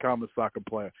 how to become a soccer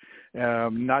player.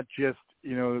 Not just,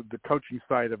 the coaching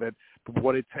side of it, but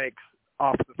what it takes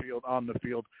off the field, on the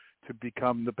field, to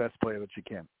become the best player that you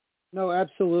can. No,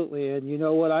 absolutely. And you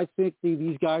know what? I think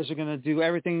these guys are going to do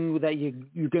everything that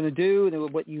you're going to do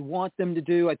and what you want them to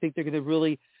do. I think they're going to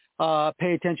really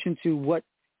pay attention to what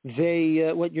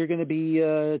you're going to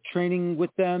be training with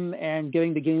them and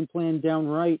getting the game plan down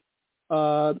right.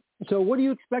 So what are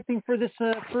you expecting for this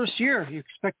first year? Are you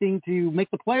expecting to make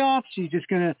the playoffs? Are you just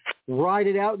going to ride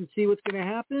it out and see what's going to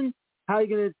happen? How are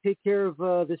you going to take care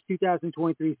of this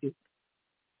 2023 season?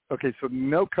 Okay, so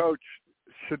no coach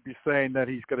should be saying that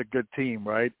he's got a good team,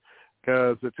 right?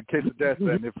 Because it's a kiss of death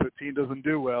then. If the team doesn't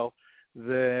do well,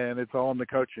 then it's all in the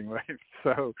coaching, right?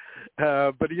 So,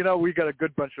 but, we got a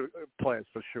good bunch of players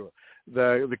for sure.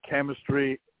 The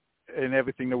chemistry and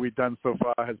everything that we've done so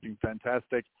far has been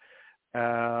fantastic.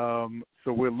 So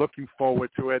we're looking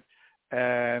forward to it,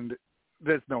 and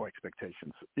there's no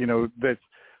expectations.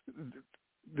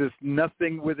 There's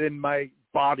nothing within my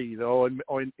body, though,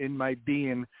 or in my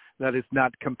being that is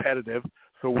not competitive.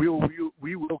 So we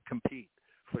will compete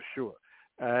for sure.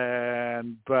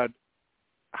 But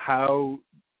how,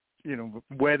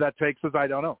 where that takes us, I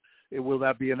don't know. Will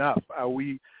that be enough?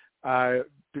 As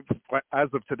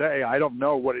of today, I don't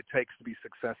know what it takes to be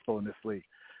successful in this league.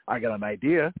 I got an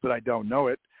idea, but I don't know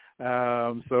it.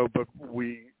 But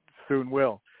we soon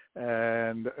will.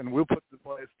 And we'll put the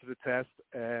players to the test,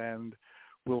 and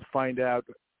we'll find out,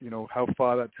 how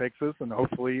far that takes us, and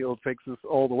hopefully it'll take us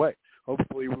all the way.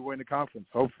 Hopefully we win the conference.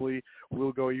 Hopefully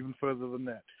we'll go even further than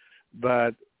that.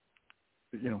 But,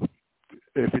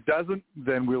 if it doesn't,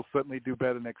 then we'll certainly do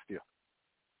better next year.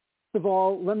 First of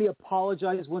all, let me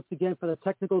apologize once again for the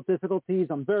technical difficulties.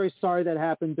 I'm very sorry that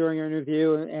happened during our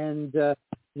interview, and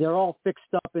they're all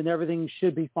fixed up and everything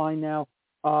should be fine now.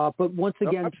 But once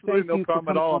again, absolutely thank no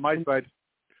problem at all on my side.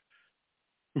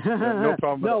 No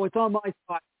problem. No, it's on my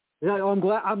side.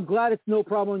 I'm glad it's no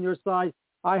problem on your side.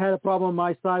 I had a problem on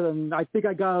my side, and I think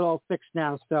I got it all fixed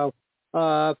now. So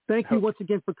thank you once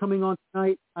again for coming on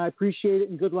tonight. I appreciate it,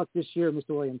 and good luck this year, Mr.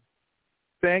 Williams.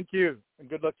 Thank you, and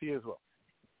good luck to you as well.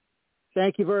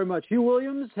 Thank you very much. Hugh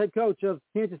Williams, head coach of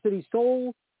Kansas City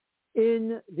Soul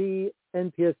in the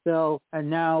NPSL, and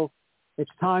now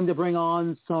it's time to bring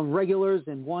on some regulars,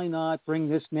 and why not bring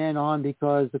this man on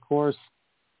because, of course,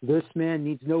 this man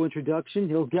needs no introduction.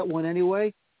 He'll get one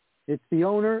anyway. It's the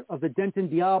owner of the Denton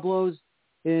Diablos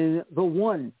in the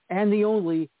one and the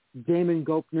only Damon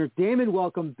Gopner. Damon,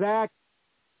 welcome back.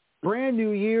 Brand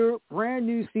new year, brand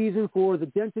new season for the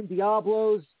Denton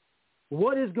Diablos.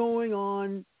 What is going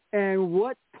on and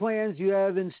what plans you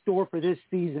have in store for this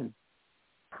season?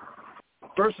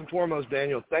 First and foremost,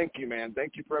 Daniel, thank you, man.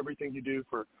 Thank you for everything you do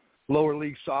for lower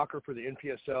league soccer, for the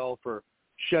NPSL, for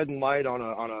shedding light on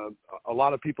a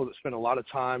lot of people that spend a lot of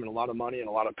time and a lot of money and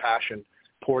a lot of passion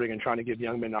supporting and trying to give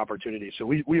young men opportunities. So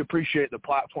we appreciate the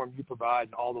platform you provide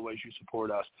and all the ways you support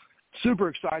us. Super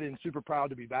excited and super proud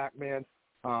to be back, man.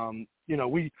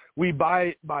 We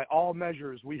by all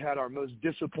measures, we had our most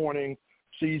disappointing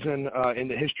season in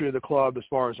the history of the club as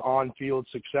far as on-field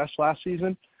success last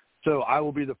season. So I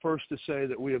will be the first to say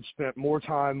that we have spent more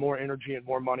time, more energy, and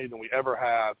more money than we ever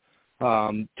have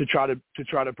to try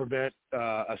to prevent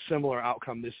a similar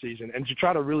outcome this season, and to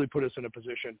try to really put us in a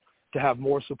position to have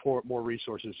more support, more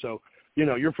resources. So,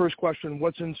 your first question: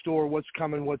 what's in store? What's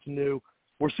coming? What's new?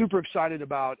 We're super excited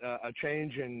about a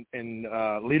change in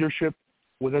leadership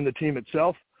within the team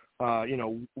itself.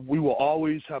 we will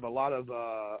always have a lot of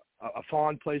a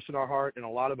fond place in our heart and a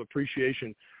lot of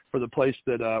appreciation for the place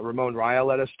that Ramon Raya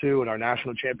led us to in our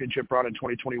national championship run in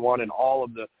 2021 and all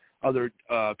of the other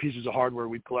pieces of hardware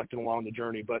we've collected along the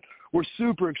journey. But we're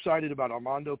super excited about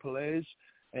Armando Pelez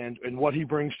and what he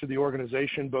brings to the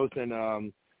organization, both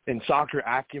in soccer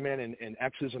acumen and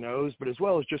X's and O's, but as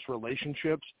well as just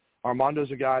relationships. Armando's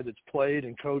a guy that's played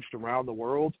and coached around the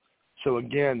world. So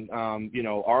again,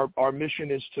 our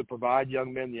mission is to provide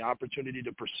young men the opportunity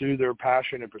to pursue their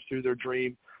passion and pursue their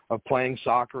dream of playing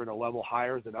soccer at a level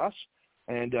higher than us.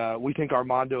 And we think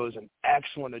Armando is an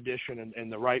excellent addition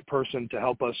and the right person to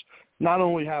help us not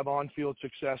only have on-field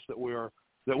success that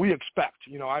we expect.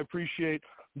 I appreciate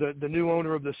the new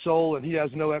owner of the Soul, and he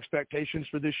has no expectations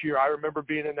for this year. I remember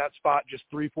being in that spot just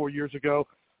 3-4 years ago.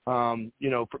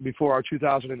 Before our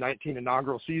 2019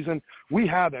 inaugural season. We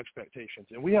have expectations,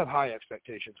 and we have high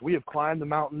expectations. We have climbed the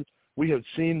mountain. We have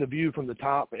seen the view from the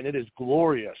top, and it is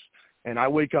glorious. And I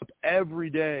wake up every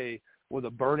day with a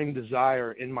burning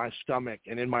desire in my stomach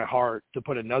and in my heart to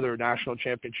put another national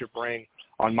championship ring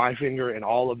on my finger and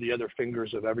all of the other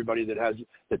fingers of everybody that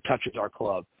touches our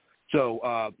club.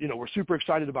 So, we're super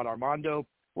excited about Armando.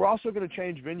 We're also going to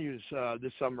change venues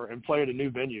this summer and play at a new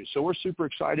venue. So we're super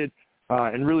excited.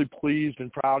 And really pleased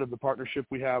and proud of the partnership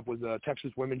we have with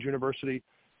Texas Women's University.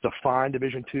 It's a fine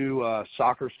Division II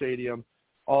soccer stadium,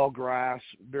 all grass,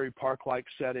 very park-like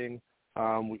setting.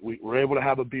 We were able to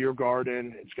have a beer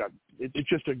garden. It's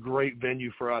just a great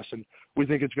venue for us, and we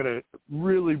think it's going to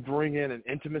really bring in an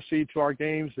intimacy to our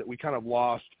games that we kind of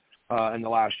lost in the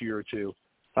last year or two.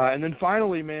 And then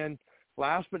finally, man,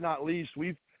 last but not least,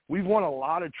 we've won a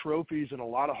lot of trophies and a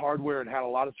lot of hardware and had a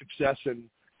lot of success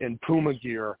in Puma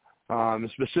gear.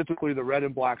 Specifically the red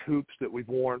and black hoops that we've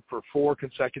worn for 4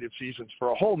 consecutive seasons for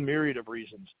a whole myriad of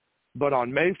reasons. But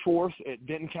on May 4th at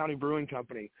Denton County Brewing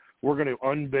Company, we're going to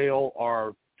unveil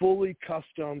our fully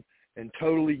custom and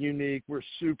totally unique. We're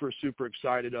super, super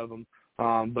excited of them.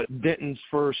 But Denton's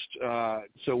first,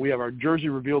 so we have our jersey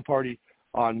reveal party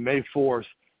on May 4th.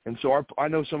 And so I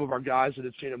know some of our guys that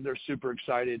have seen them, they're super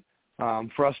excited.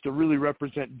 For us to really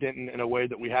represent Denton in a way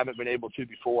that we haven't been able to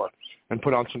before and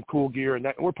put on some cool gear.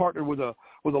 And we're partnered with a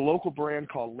local brand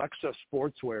called Lexa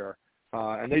Sportswear,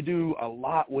 and they do a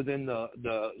lot within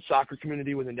the soccer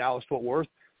community within Dallas-Fort Worth,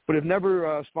 but have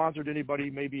never sponsored anybody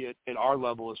maybe at our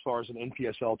level as far as an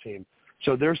NPSL team.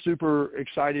 So they're super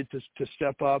excited to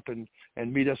step up and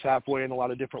meet us halfway in a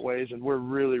lot of different ways, and we're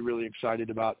really, really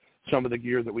excited about some of the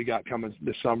gear that we got coming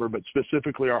this summer, but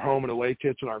specifically our home and away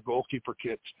kits and our goalkeeper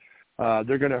kits.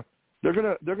 They're gonna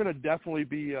definitely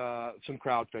be some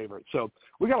crowd favorites. So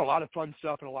we got a lot of fun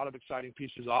stuff and a lot of exciting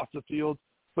pieces off the field.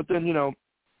 But then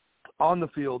on the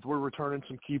field, we're returning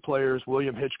some key players.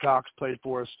 William Hitchcock's played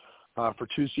for us for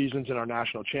 2 seasons in our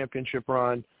national championship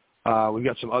run. We've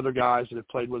got some other guys that have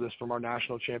played with us from our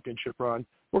national championship run.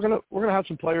 We're gonna have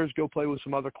some players go play with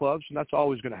some other clubs, and that's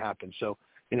always gonna happen. So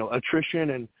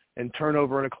attrition and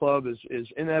turnover in a club is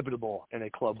inevitable in a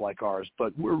club like ours.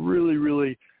 But we're really,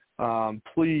 really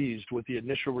pleased with the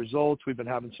initial results. We've been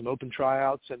having some open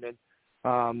tryouts, and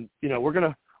then we're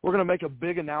gonna make a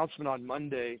big announcement on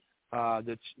Monday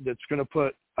that's gonna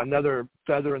put another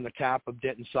feather in the cap of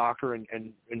Denton soccer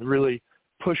and really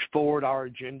push forward our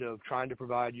agenda of trying to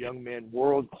provide young men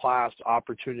world-class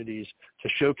opportunities to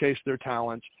showcase their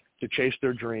talents, to chase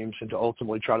their dreams, and to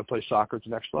ultimately try to play soccer at the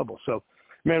next level. So,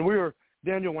 man,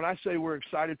 Daniel, when I say we're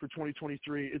excited for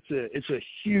 2023, it's a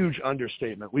huge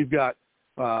understatement. We've got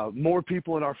more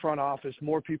people in our front office,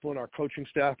 more people in our coaching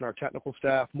staff and our technical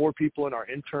staff, more people in our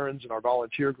interns and our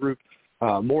volunteer group,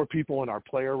 more people in our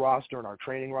player roster and our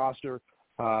training roster,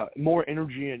 more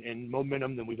energy and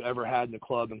momentum than we've ever had in the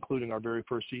club, including our very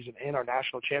first season and our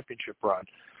national championship run.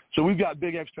 So we've got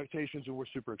big expectations, and we're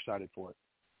super excited for it.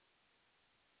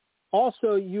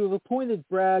 Also, you have appointed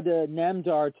Brad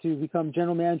Namdar to become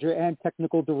general manager and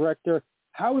technical director.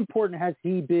 How important has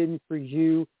he been for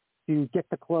you to get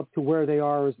the club to where they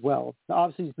are as well? So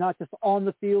obviously, it's not just on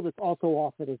the field; it's also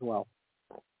off it as well.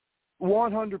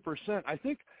 100%. I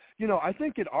think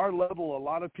at our level, a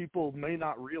lot of people may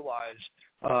not realize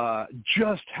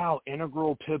just how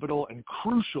integral, pivotal, and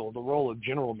crucial the role of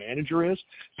general manager is.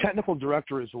 Technical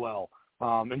director as well.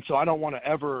 And so I don't want to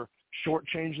ever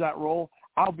shortchange that role.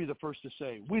 I'll be the first to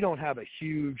say we don't have a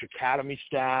huge academy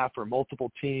staff or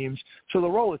multiple teams. So the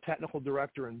role of technical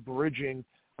director in bridging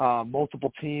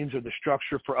multiple teams or the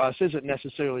structure for us isn't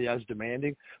necessarily as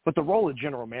demanding. But the role of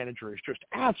general manager is just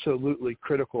absolutely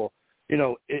critical.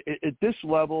 At this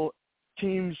level,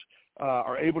 teams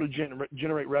are able to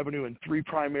generate revenue in 3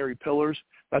 primary pillars.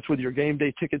 That's with your game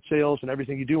day ticket sales and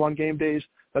everything you do on game days.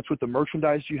 That's with the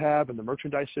merchandise you have and the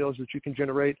merchandise sales that you can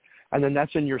generate. And then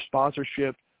that's in your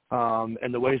sponsorship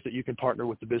and the ways that you can partner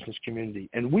with the business community.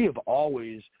 And we have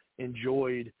always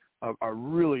enjoyed a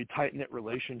really tight-knit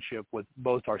relationship with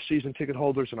both our season ticket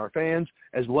holders and our fans,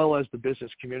 as well as the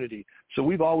business community. So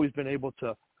we've always been able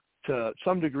to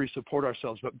some degree support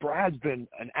ourselves. But Brad's been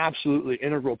an absolutely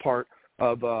integral part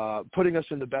of putting us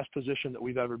in the best position that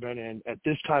we've ever been in at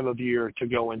this time of year to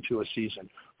go into a season,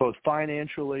 both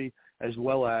financially as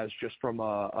well as just from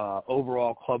a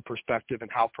overall club perspective and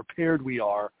how prepared we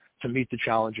are to meet the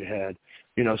challenge ahead.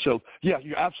 So yeah,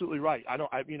 you're absolutely right.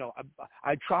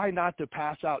 I try not to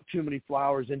pass out too many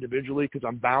flowers individually because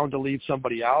I'm bound to leave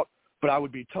somebody out, but I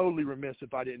would be totally remiss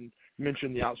if I didn't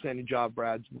mention the outstanding job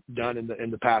Brad's done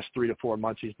in the past 3 to 4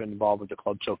 months he's been involved with the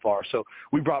club so far. So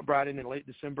we brought Brad in late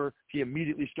December. He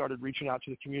immediately started reaching out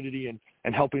to the community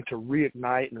and helping to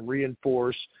reignite and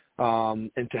reinforce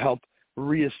and to help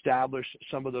reestablish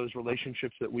some of those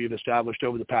relationships that we have established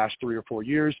over the past 3 or 4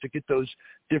 years to get those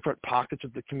different pockets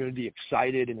of the community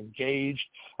excited and engaged.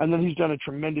 And then he's done a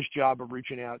tremendous job of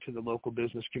reaching out to the local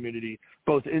business community,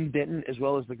 both in Denton as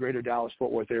well as the greater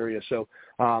Dallas-Fort Worth area. So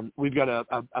we've got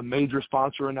a major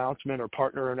sponsor announcement or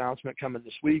partner announcement coming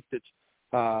this week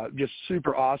that's just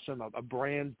super awesome, a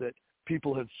brand that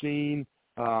people have seen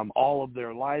all of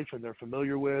their life and they're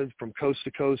familiar with from coast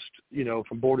to coast,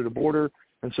 from border to border.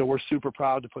 And so we're super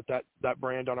proud to put that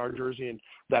brand on our jersey, and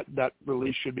that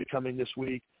release should be coming this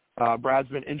week. Brad's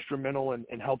been instrumental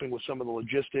in helping with some of the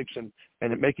logistics and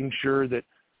making sure that,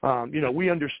 we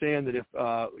understand that if,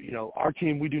 our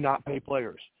team, we do not pay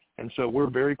players. And so we're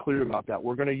very clear about that.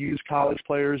 We're going to use college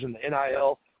players, and the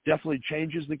NIL definitely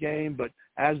changes the game. But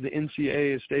as the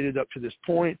NCAA has stated up to this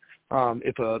point,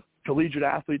 if a collegiate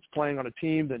athlete's playing on a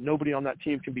team, then nobody on that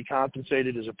team can be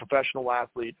compensated as a professional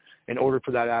athlete in order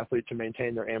for that athlete to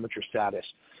maintain their amateur status.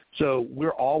 So we're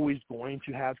always going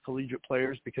to have collegiate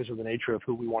players because of the nature of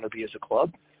who we want to be as a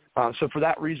club. So for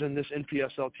that reason, this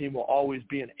NPSL team will always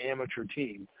be an amateur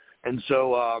team. And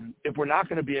so if we're not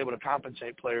going to be able to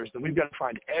compensate players, then we've got to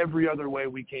find every other way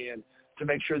we can to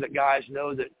make sure that guys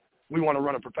know that we want to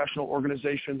run a professional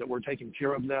organization, that we're taking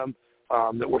care of them,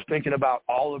 that we're thinking about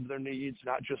all of their needs,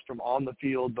 not just from on the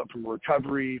field, but from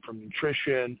recovery, from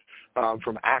nutrition,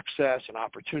 from access and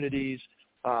opportunities.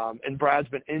 And Brad's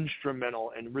been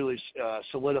instrumental in really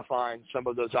solidifying some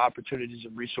of those opportunities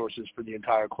and resources for the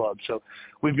entire club. So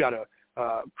we've got a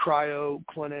cryo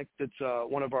clinic that's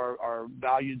one of our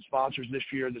valued sponsors this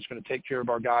year that's going to take care of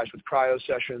our guys with cryo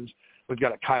sessions. We've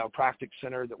got a chiropractic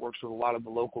center that works with a lot of the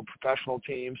local professional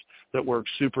teams that we're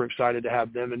super excited to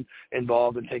have them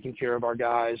involved in taking care of our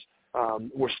guys.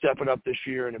 We're stepping up this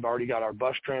year and have already got our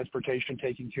bus transportation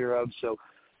taken care of. So,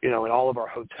 in all of our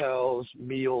hotels,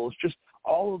 meals, just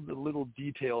all of the little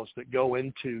details that go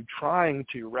into trying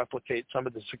to replicate some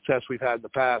of the success we've had in the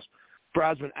past.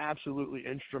 Brad's been absolutely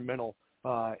instrumental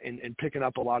in picking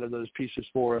up a lot of those pieces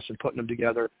for us and putting them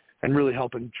together and really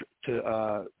helping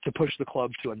to push the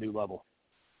club to a new level.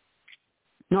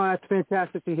 No, that's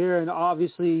fantastic to hear. And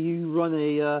obviously you run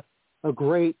a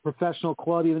great professional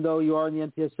club, even though you are in the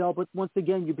NPSL. But once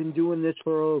again, you've been doing this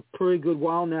for a pretty good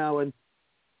while now. And,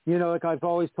 like I've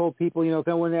always told people, if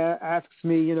anyone asks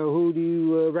me, who do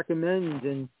you recommend?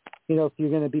 And, if you're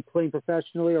going to be playing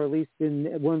professionally or at least in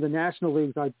one of the national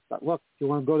leagues, look, if you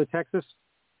want to go to Texas,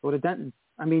 go to Denton.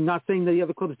 I mean, not saying that the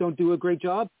other clubs don't do a great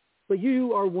job, but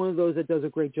you are one of those that does a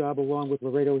great job along with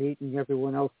Laredo Heat and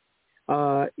everyone else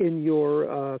in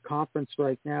your conference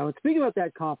right now. And speaking about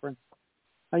that conference,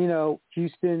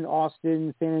 Houston,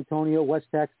 Austin, San Antonio, West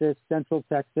Texas, Central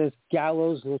Texas,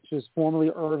 Gallows, which is formerly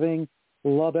Irving,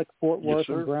 Lubbock, Fort Worth,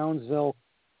 and Brownsville.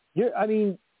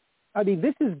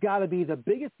 This has got to be the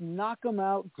biggest knock 'em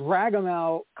out, drag 'em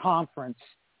out conference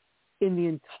in the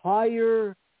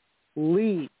entire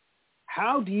league.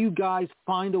 How do you guys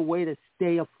find a way to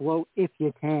stay afloat if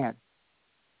you can?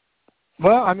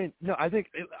 Well, I think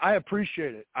I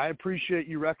appreciate it. I appreciate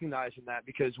you recognizing that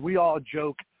because we all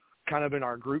joke kind of in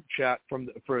our group chat for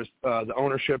the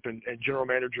ownership and general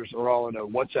managers are all in a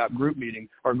WhatsApp group meeting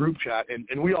or group chat.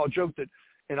 And we all joke that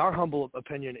in our humble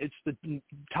opinion, it's the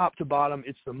top to bottom.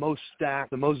 It's the most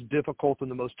stacked, the most difficult,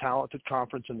 and the most talented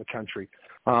conference in the country.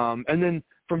 And then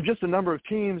from just the number of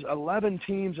teams, 11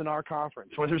 teams in our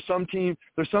conference. When there's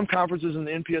some conferences in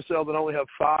the NPSL that only have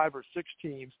 5 or 6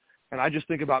 teams. And I just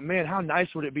think about, man, how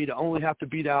nice would it be to only have to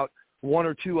beat out 1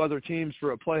 or 2 other teams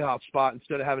for a playoff spot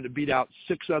instead of having to beat out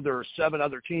 6 or 7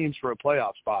 other teams for a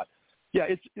playoff spot. Yeah,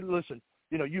 listen,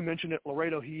 you mentioned it,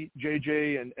 Laredo Heat,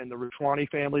 JJ, and the Rituani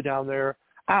family down there.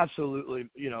 absolutely,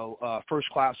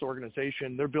 first-class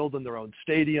organization. They're building their own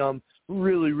stadium,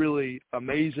 really, really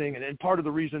amazing. And part of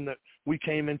the reason that we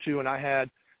came into and I had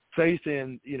faith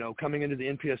in, coming into the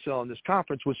NPSL in this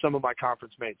conference was some of my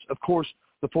conference mates. Of course,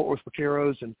 the Fort Worth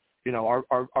Vaqueros and,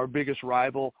 our biggest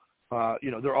rival,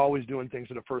 they're always doing things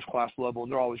at a first-class level,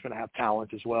 and they're always going to have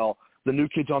talent as well. The new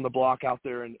kids on the block out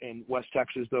there in West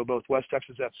Texas, though, both West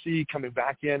Texas FC coming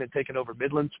back in and taking over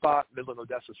Midland's spot, Midland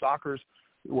Odessa Soccer's.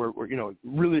 We're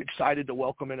really excited to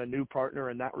welcome in a new partner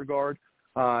in that regard.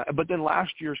 But then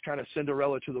last year's kind of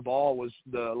Cinderella to the ball was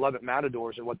the Lubbock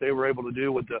Matadors and what they were able to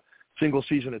do with the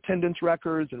single-season attendance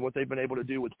records and what they've been able to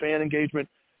do with fan engagement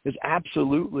is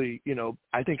absolutely,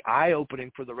 I think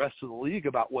eye-opening for the rest of the league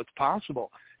about what's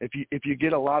possible. If you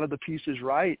get a lot of the pieces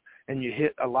right and you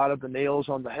hit a lot of the nails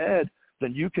on the head,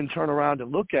 then you can turn around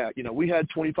and look at, we had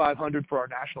 2,500 for our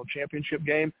national championship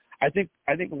game. I think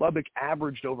Lubbock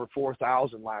averaged over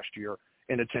 4,000 last year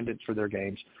in attendance for their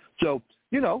games. So,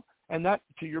 and that,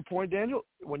 to your point, Daniel,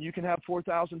 when you can have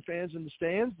 4,000 fans in the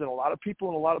stands, then a lot of people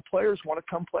and a lot of players want to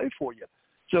come play for you.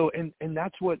 So, and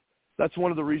that's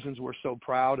one of the reasons we're so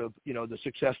proud of, the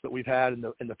success that we've had in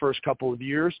the first couple of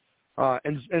years,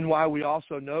 and why we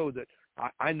also know that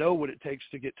I know what it takes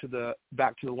to get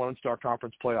back to the Lone Star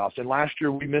Conference playoffs. And last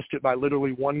year we missed it by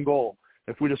literally one goal.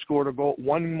 If we'd have scored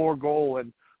one more goal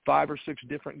in 5 or 6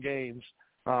 different games,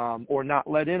 or not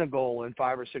let in a goal in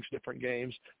 5 or 6 different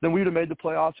games, then we would have made the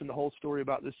playoffs, and the whole story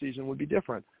about this season would be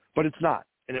different. But it's not,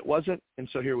 and it wasn't, and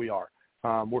so here we are.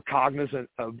 We're cognizant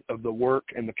of the work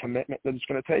and the commitment that it's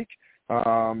going to take,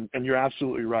 and you're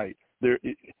absolutely right.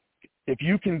 If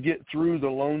you can get through the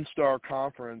Lone Star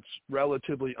Conference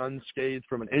relatively unscathed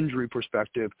from an injury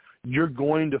perspective, you're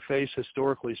going to face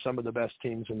historically some of the best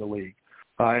teams in the league.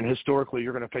 And historically,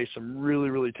 you're going to face some really,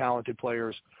 really talented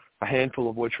players, a handful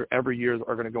of which every year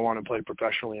are going to go on and play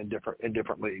professionally in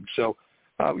different leagues. So,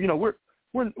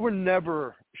 we're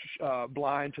never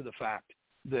blind to the fact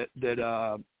that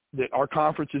our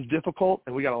conference is difficult,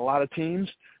 and we got a lot of teams,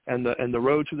 and the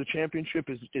road to the championship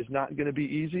is not going to be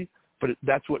easy. But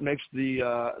that's what makes the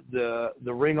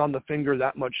ring on the finger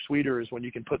that much sweeter, is when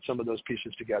you can put some of those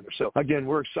pieces together. So, again,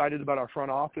 we're excited about our front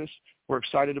office. We're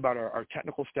excited about our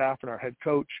technical staff and our head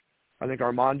coach. I think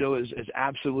Armando is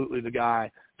absolutely the guy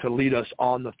to lead us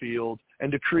on the field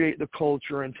and to create the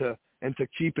culture and to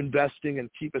keep investing and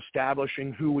keep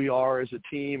establishing who we are as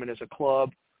a team and as a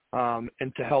club,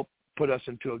 and to help put us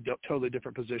into a totally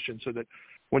different position, so that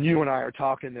when you and I are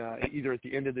talking either at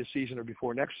the end of this season or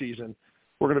before next season,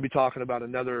 we're going to be talking about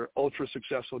another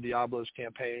ultra-successful Diablos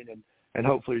campaign and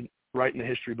hopefully writing the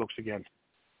history books again.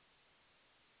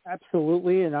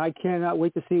 Absolutely, and I cannot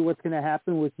wait to see what's going to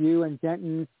happen with you and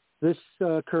Denton this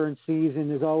current season.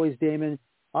 As always, Damon,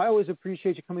 I always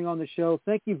appreciate you coming on the show.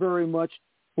 Thank you very much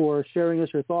for sharing us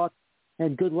your thoughts,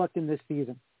 and good luck in this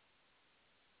season.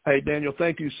 Hey, Daniel,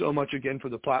 thank you so much again for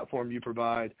the platform you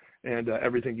provide and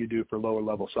everything you do for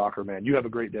lower-level soccer, man. You have a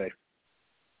great day.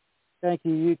 Thank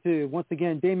you. You too. Once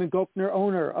again, Damon Gochner,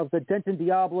 owner of the Denton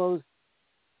Diablos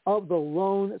of the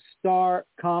Lone Star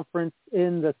Conference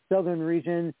in the Southern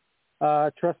region.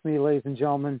 Trust me, ladies and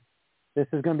gentlemen, this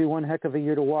is going to be one heck of a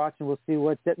year to watch, and we'll see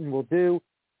what Denton will do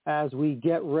as we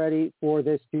get ready for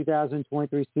this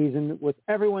 2023 season with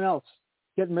everyone else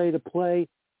getting ready to play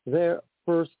their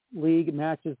first league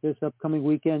matches this upcoming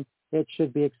weekend. It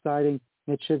should be exciting.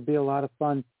 It should be a lot of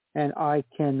fun, and I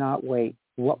cannot wait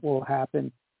what will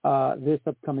happen this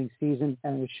upcoming season,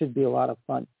 and it should be a lot of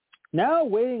fun. Now,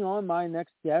 waiting on my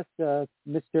next guest,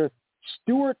 Mr.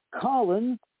 Stuart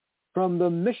Collins from the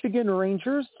Michigan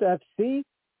Rangers FC,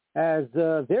 as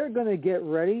they're going to get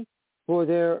ready for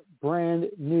their brand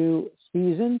new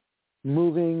season.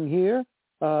 Moving here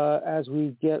as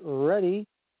we get ready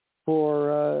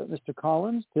for Mr.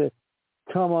 Collins to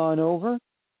come on over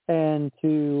and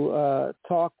to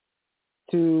talk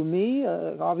to me,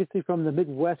 obviously from the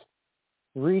Midwest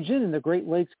region in the Great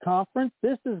Lakes Conference.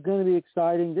 This is going to be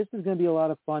exciting. This is going to be a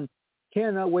lot of fun.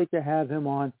 Cannot wait to have him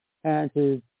on and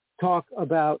to talk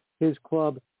about his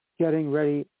club getting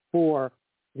ready for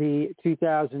the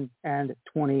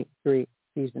 2023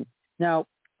 season. Now,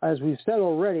 as we've said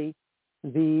already,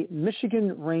 the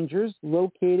Michigan Rangers,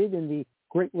 located in the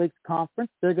Great Lakes Conference,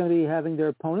 they're going to be having their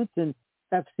opponents in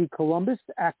FC Columbus,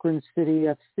 Akron City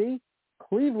FC,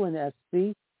 Cleveland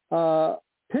FC,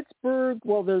 Pittsburgh,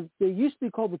 well, they used to be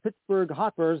called the Pittsburgh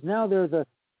Hotbirds. Now they're the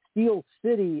Steel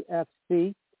City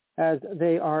FC, as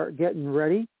they are getting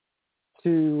ready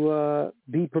to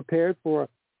be prepared for a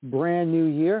brand new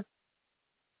year.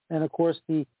 And, of course,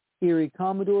 the Erie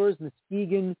Commodores,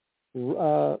 Muskegon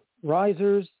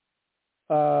Risers,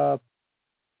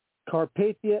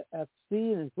 Carpathia FC,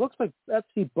 and it looks like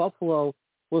FC Buffalo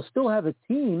will still have a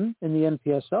team in the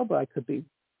NPSL, but I could be,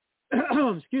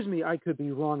 excuse me, I could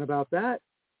be wrong about that.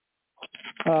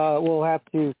 We'll have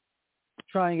to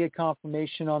try and get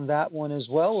confirmation on that one as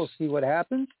well. We'll see what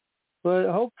happens. But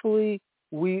hopefully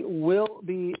we will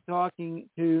be talking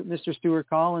to Mr. Stuart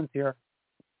Collins here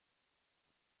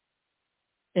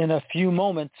in a few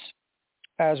moments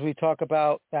as we talk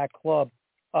about that club.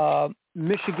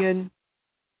 Michigan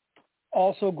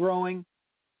also growing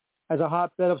as a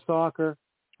hotbed of soccer.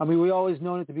 I mean, we always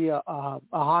known it to be a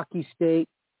hockey state,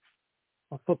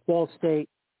 a football state,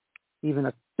 even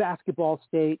a basketball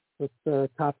state with the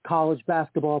top college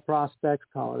basketball prospects,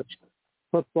 college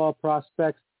football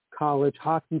prospects, college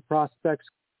hockey prospects,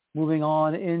 moving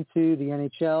on into the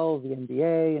NHL, the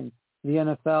NBA, and the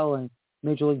NFL and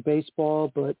Major League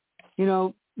Baseball. But, you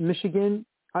know, Michigan,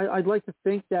 I'd like to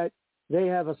think that they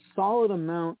have a solid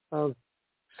amount of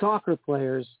soccer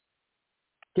players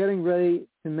getting ready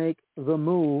to make the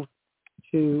move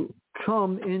to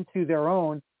come into their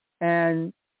own.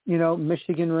 And, you know,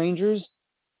 Michigan Rangers,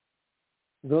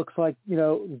 looks like, you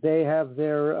know, they have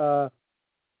their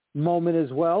moment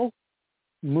as well,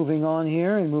 moving on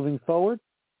here and moving forward.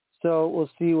 So we'll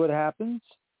see what happens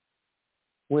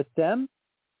with them.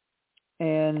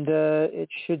 And it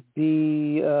should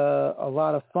be a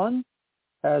lot of fun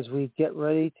as we get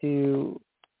ready to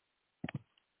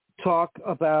talk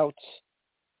about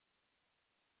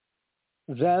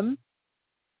them,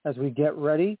 as we get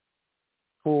ready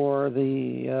for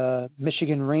the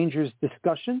Michigan Rangers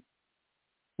discussion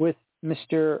with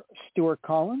Mr. Stuart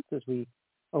Collins as we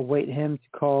await him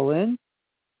to call in.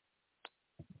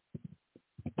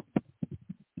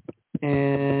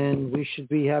 And we should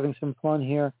be having some fun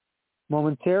here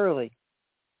momentarily.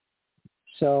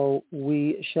 So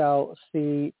we shall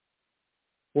see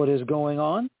what is going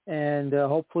on, and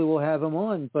hopefully we'll have him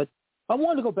on. But I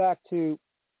wanted to go back to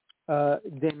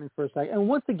Damon for a second. And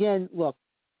once again, look,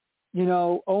 you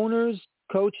know, owners,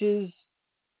 coaches,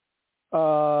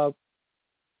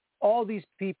 all these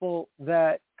people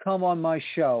that come on my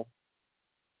show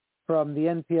from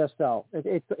the NPSL,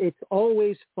 it's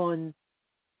always fun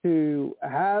to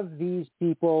have these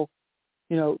people,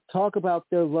 you know, talk about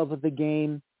their love of the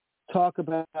game, talk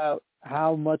about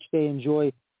how much they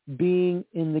enjoy being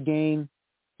in the game,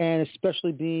 and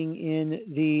especially being in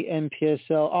the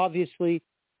NPSL. Obviously,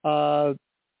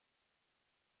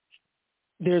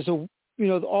 there's some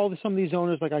of these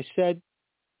owners, like I said,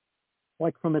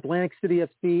 like from Atlantic City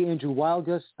FC, Andrew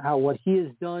Wildgus, what he has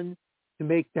done to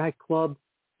make that club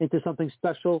into something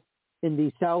special in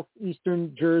the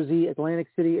southeastern Jersey, Atlantic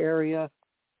City area,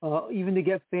 even to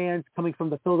get fans coming from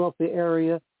the Philadelphia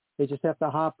area. They just have to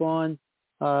hop on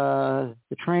the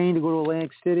train to go to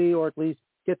Atlantic City, or at least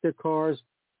get their cars.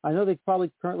 I know they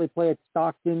probably currently play at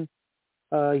Stockton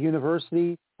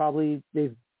University. They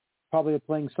probably are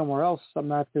playing somewhere else. I'm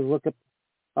going to have to look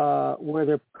up where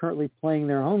they're currently playing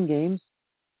their home games.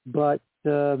 But,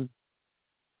 you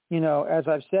know, as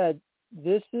I've said,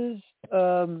 this is,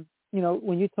 you know,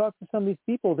 when you talk to some of these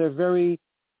people, they're very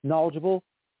knowledgeable,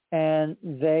 and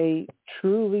they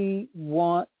truly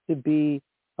want to be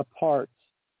a part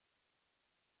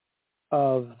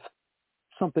of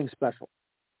something special.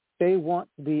 They want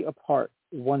to be a part.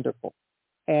 Wonderful.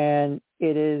 And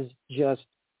it is just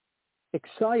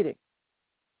exciting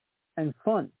and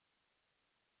fun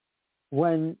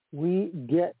when we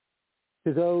get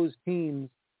to those teams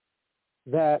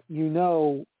that, you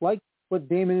know, like what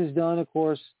Damon has done, of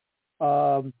course,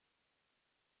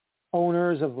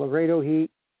 owners of Laredo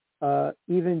Heat,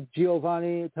 even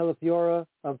Giovanni Telefiora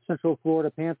of Central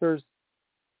Florida Panthers.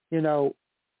 You know,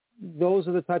 those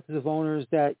are the types of owners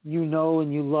that you know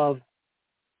and you love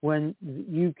when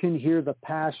you can hear the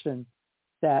passion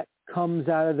that comes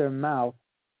out of their mouth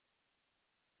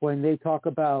when they talk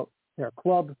about their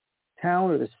club,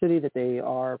 town, or the city that they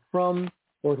are from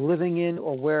or living in,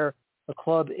 or where the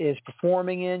club is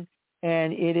performing in.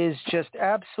 And it is just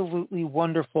absolutely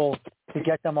wonderful to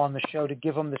get them on the show, to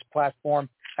give them this platform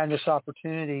and this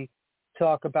opportunity to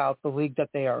talk about the league that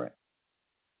they are in.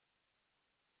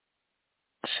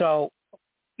 So,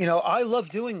 you know, I love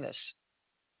doing this.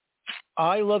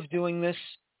 I enjoy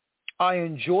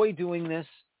doing this.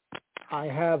 I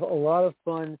have a lot of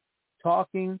fun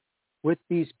talking with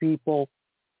these people.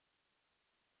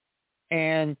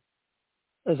 And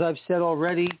as I've said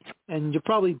already, and you're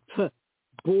probably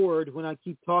bored when I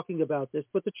keep talking about this,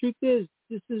 but the truth is,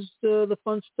 this is the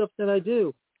fun stuff that I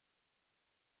do.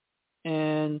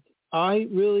 And I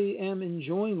really am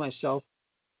enjoying myself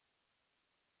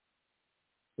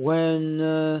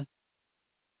when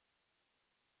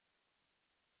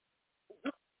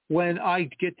when I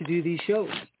get to do these shows,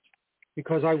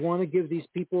 because I want to give these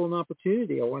people an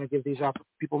opportunity. I want to give these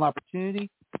people an opportunity.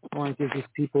 I want to give these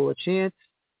people a chance,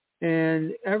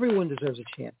 and everyone deserves a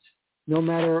chance, no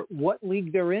matter what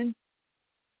league they're in,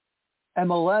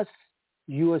 MLS,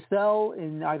 USL,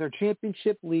 in either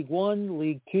Championship, League One,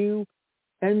 League Two,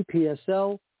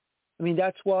 NPSL. I mean,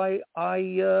 that's why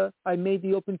I made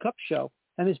the Open Cup show.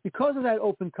 And it's because of that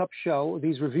Open Cup show,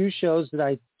 these review shows, that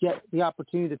I get the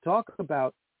opportunity to talk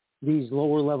about these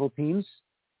lower-level teams,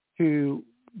 to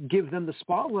give them the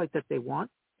spotlight that they want.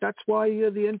 That's why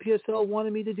the NPSL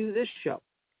wanted me to do this show,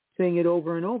 saying it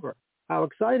over and over, how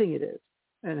exciting it is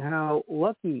and how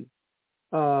lucky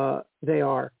they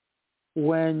are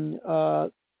when,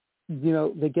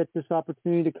 they get this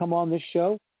opportunity to come on this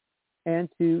show and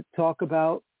to talk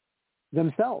about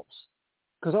themselves,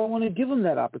 because I want to give them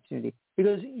that opportunity,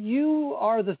 because you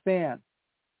are the fan,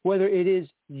 whether it is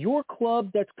your club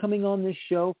that's coming on this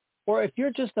show or if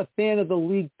you're just a fan of the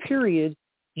league, period.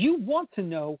 You want to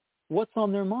know what's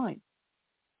on their mind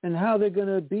and how they're going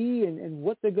to be and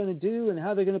what they're going to do and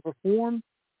how they're going to perform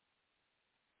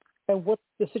and what's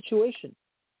the situation.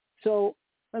 So,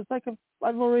 as like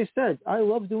I've already said, I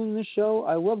love doing this show.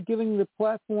 I love giving the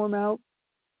platform out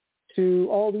to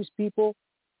all these people,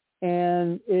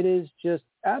 and it is just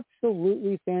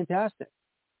absolutely fantastic.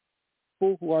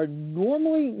 People who are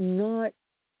normally not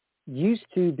used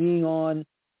to being on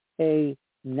a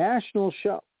national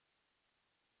show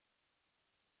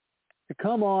to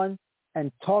come on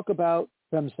and talk about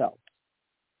themselves.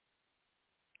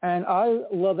 And I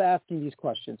love asking these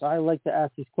questions. I like to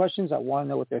ask these questions. I want to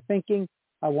know what they're thinking.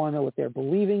 I want to know what they're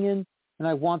believing in. And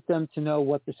I want them to know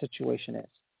what the situation is.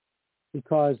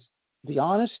 Because, to be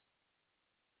honest,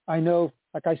 I know,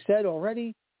 like I said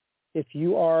already, if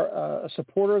you are a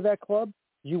supporter of that club,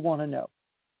 you want to know.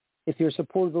 If you're a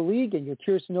supporter of the league and you're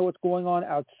curious to know what's going on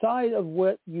outside of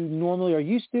what you normally are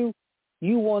used to,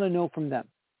 you want to know from them.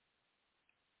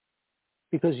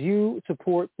 Because you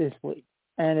support this league.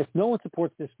 And if no one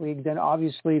supports this league, then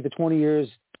obviously the 20 years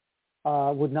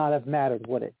would not have mattered,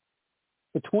 would it?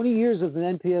 The 20 years of the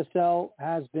NPSL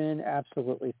has been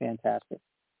absolutely fantastic.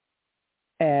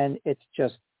 And it's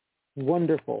just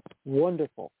wonderful,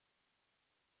 wonderful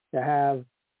to have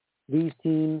these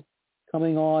teams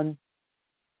coming on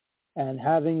and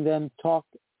having them talk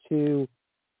to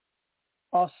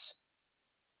us,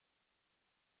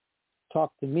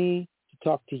 talk to me, to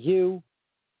talk to you.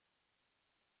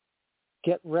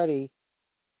 Getting ready,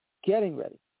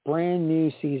 brand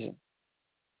new season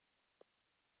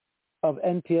of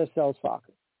NPSL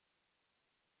soccer.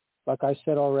 Like I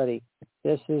said already,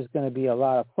 this is going to be a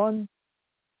lot of fun.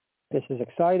 This is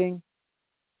exciting.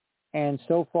 And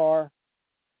so far,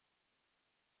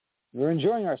 we're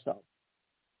enjoying ourselves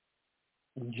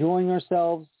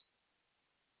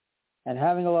and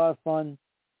having a lot of fun.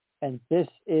 And this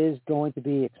is going to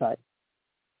be exciting.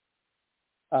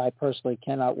 I personally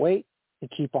cannot wait to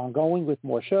keep on going with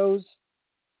more shows.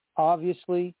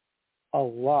 Obviously, a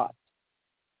lot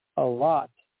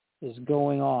is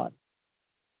going on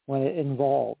when it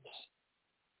involves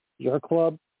your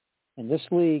club in this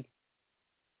league,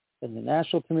 in the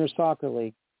National Premier Soccer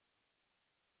League.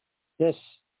 This,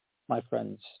 my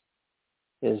friends,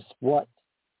 is what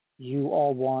you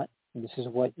all want, and this is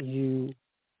what you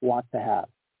want to have.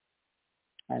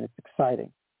 And it's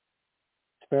exciting.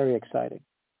 It's very exciting.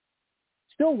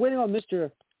 Still waiting on Mr.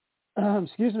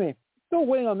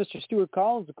 Stuart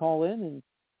Collins to call in and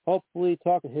hopefully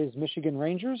talk to his Michigan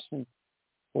Rangers, and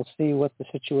we'll see what the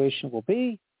situation will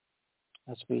be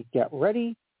as we get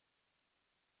ready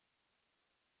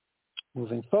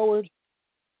moving forward.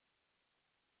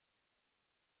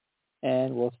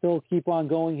 And we'll still keep on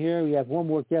going here. We have one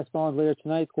more guest on later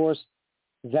tonight, of course.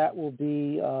 That will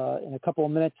be in a couple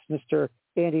of minutes, Mr.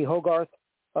 Andy Hogarth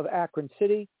of Akron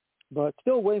City. But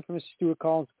still waiting for Mr. Stuart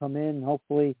Collins to come in.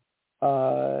 Hopefully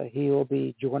he will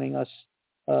be joining us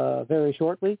very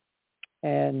shortly.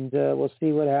 And we'll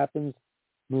see what happens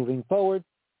moving forward.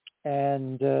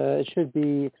 And it should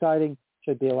be exciting.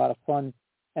 Should be a lot of fun.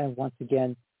 And once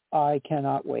again, I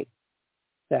cannot wait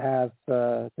to have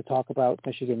to talk about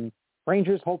Michigan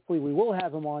Rangers. Hopefully we will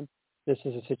have him on. This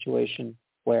is a situation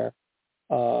where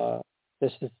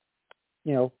this is,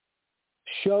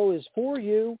 show is for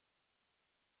you.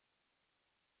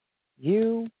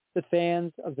 You, the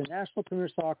fans of the National Premier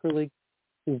Soccer League,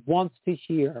 who wants to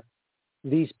hear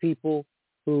these people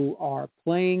who are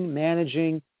playing,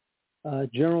 managing,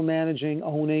 general managing,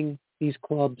 owning these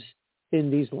clubs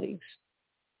in these leagues.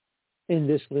 In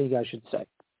this league, I should say.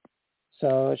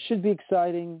 So it should be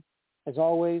exciting, as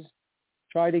always.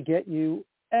 Try to get you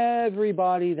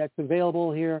everybody that's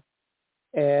available here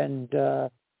And,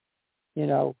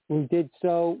 we did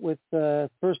so with the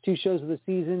first two shows of the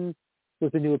season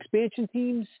with the new expansion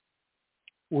teams.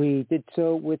 We did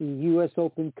so with the U.S.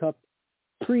 Open Cup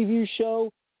preview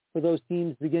show for those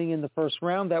teams beginning in the first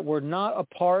round that were not a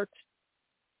part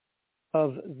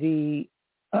of the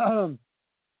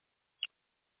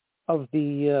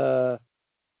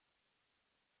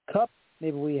Cup.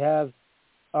 Maybe we have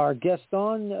our guest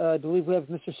on. I believe we have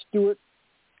Mr. Stuart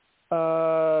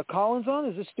Collins on.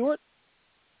 Is this Stuart?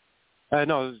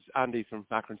 No, it's Andy from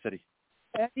Akron City.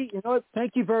 Andy,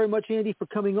 thank you very much, Andy, for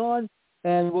coming on.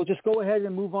 And we'll just go ahead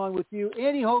and move on with you.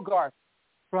 Andy Hogarth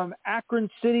from Akron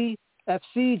City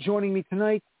FC joining me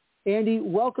tonight. Andy,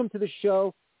 welcome to the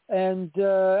show. And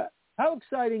how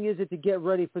exciting is it to get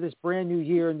ready for this brand new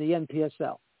year in the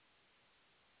NPSL?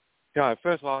 Yeah,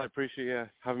 first of all, I appreciate you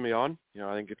having me on.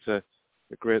 I think it's a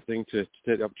great thing to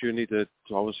take the opportunity to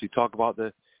obviously talk about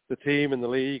the team and the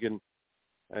league and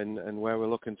where we're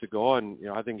looking to go. And,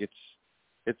 I think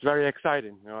it's very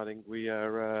exciting. I think we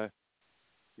are,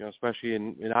 especially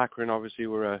in Akron, obviously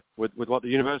we're with what the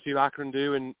University of Akron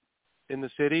do in the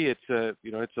city. It's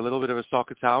it's a little bit of a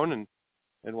soccer town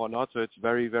and whatnot. So it's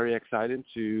very, very exciting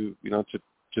to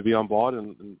be on board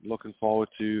and looking forward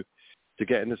to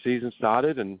getting the season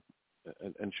started and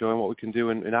showing what we can do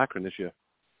in Akron this year.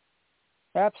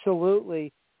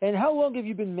 Absolutely. And how long have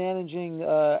you been managing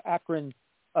Akron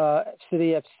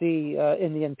City FC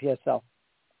in the NPSL?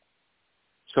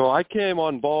 So I came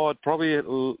on board probably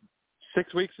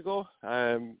 6 weeks ago.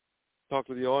 Talked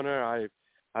with the owner.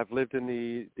 I've lived in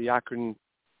the Akron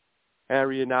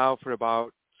area now for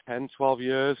about 10, 12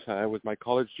 years with my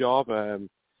college job.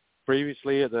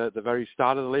 Previously at the very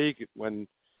start of the league,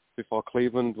 before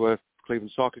Cleveland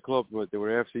Soccer Club, they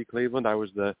were AFC Cleveland, I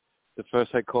was the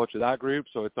first head coach of that group.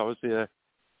 So it's obviously a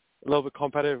little bit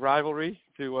competitive rivalry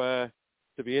to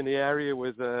be in the area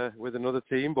with another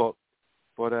team, but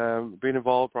been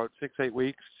involved for about 6-8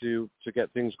 weeks to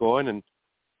get things going and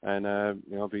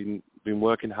been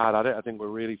working hard at it. I think we're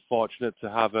really fortunate to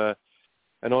have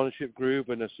an ownership group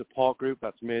and a support group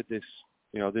that's made this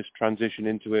this transition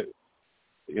into it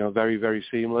very, very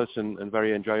seamless and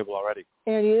very enjoyable already.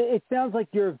 And it sounds like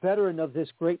you're a veteran of this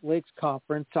Great Lakes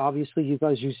Conference. Obviously,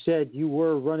 as you said, you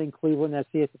were running Cleveland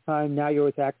SC at the time. Now you're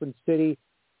with Akron City.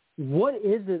 What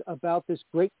is it about this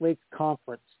Great Lakes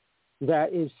Conference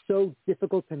that is so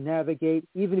difficult to navigate,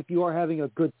 even if you are having a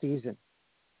good season?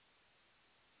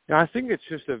 I think it's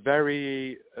just a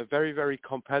very, very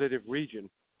competitive region.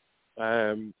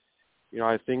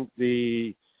 I think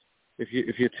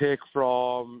if you take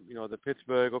from the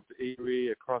Pittsburgh up to Erie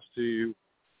across to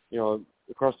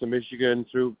Michigan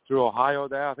through Ohio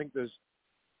there, I think there's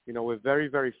we're very,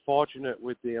 very fortunate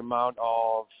with the amount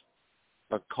of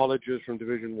colleges from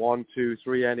Division 1, 2,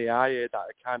 3 NAIA that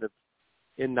are kind of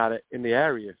in the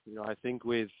area. I think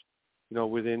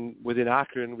within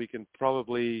Akron we can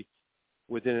probably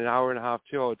within an hour and a half,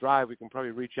 2 hour drive we can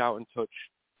probably reach out and touch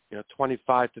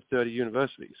 25 to 30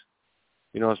 universities.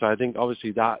 So I think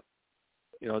obviously that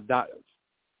that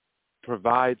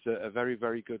provides a very,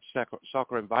 very good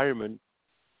soccer environment.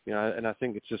 And I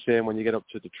think it's the same when you get up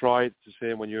to Detroit. It's the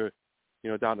same when you're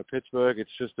down to Pittsburgh.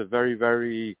 It's just a very,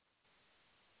 very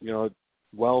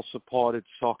well-supported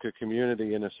soccer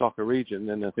community in a soccer region,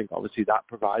 and I think obviously that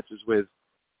provides us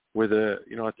with a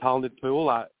a talented pool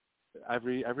that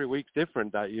every week's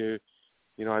different. That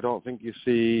I don't think you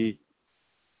see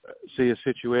a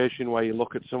situation where you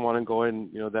look at someone and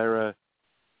going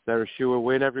they're a sure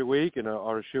win every week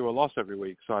or a sure loss every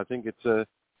week. So I think it's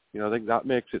I think that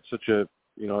makes it such a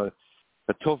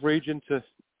tough region to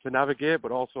navigate,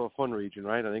 but also a fun region,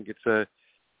 right? I think it's a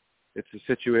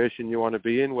situation you want to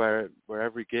be in where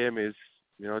every game is,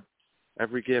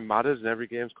 every game matters and every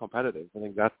game's competitive. I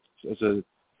think that as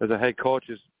a head coach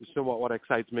is somewhat what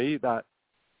excites me, that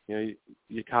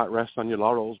you can't rest on your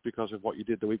laurels because of what you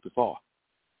did the week before.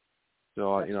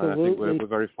 So I think we're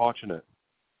very fortunate.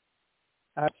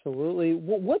 Absolutely.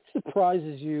 What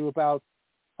surprises you about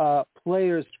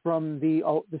players from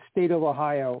the state of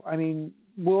Ohio? I mean,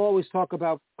 we'll always talk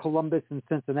about Columbus and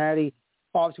Cincinnati.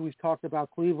 Obviously, we've talked about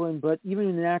Cleveland, but even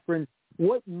in Akron,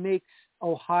 what makes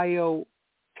Ohio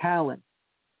talent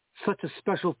such a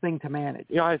special thing to manage?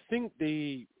 I think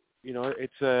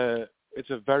it's a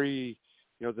very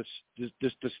the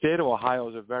state of Ohio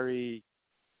is a very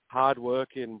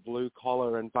hard-working,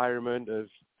 blue-collar environment of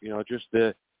just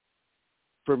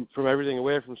from everything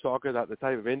away from soccer, that the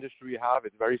type of industry you have,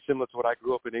 it's very similar to what I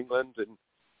grew up in England and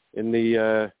in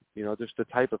the just the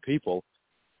type of people.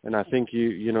 And I think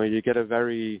you get a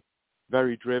very,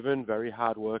 very driven, very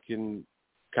hardworking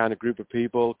kind of group of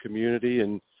people, community,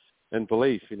 and and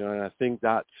belief. And I think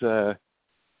that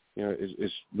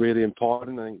is really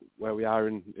important. I think where we are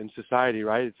in society,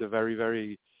 right? It's a very,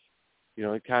 very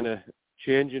kind of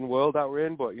changing world that we're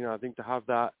in. But I think to have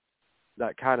that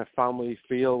kind of family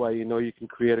feel where you can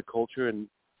create a culture and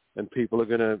people are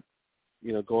going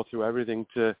to go through everything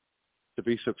to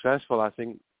be successful. I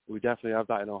think we definitely have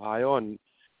that in Ohio, and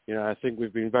I think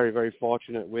we've been very, very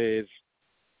fortunate with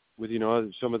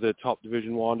some of the top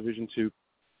Division I, Division II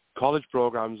college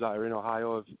programs that are in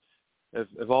Ohio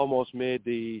have almost made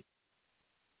the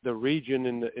region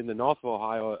in the north of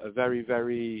Ohio a very,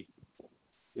 very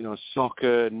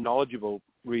soccer knowledgeable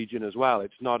region as well.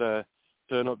 It's not a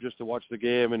turn up just to watch the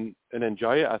game and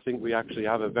enjoy it. I think we actually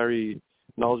have a very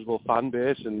knowledgeable fan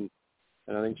base, and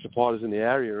I think supporters in the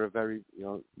area are very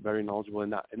very knowledgeable in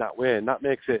that way, and that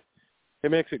makes it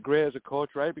great as a coach,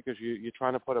 right? Because you're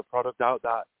trying to put a product out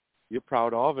that you're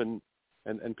proud of, and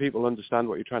people understand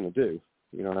what you're trying to do.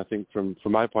 And I think from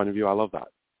my point of view, I love that.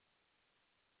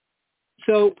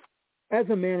 So, as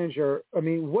a manager, I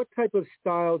mean, what type of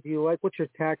style do you like? What's your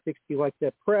tactics? Do you like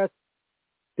to press,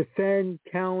 defend,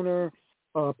 counter,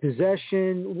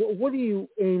 possession? What do you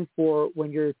aim for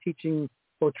when you're teaching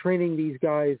or training these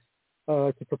guys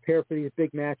to prepare for these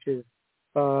big matches?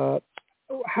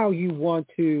 How you want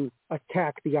to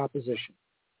attack the opposition?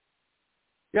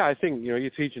 Yeah, I think you're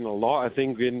teaching a lot. I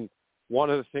think one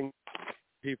of the things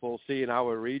people see in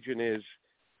our region is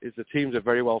the teams are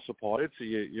very well supported. So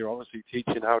you're obviously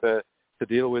teaching how to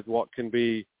deal with what can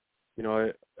be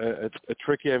a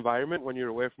tricky environment when you're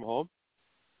away from home.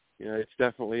 It's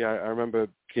definitely, I remember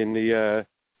in the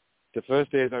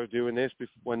first days I was doing this,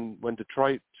 when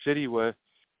Detroit City were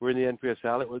in the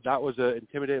NPSL, that was an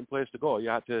intimidating place to go. You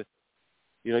had to,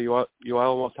 you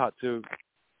almost had to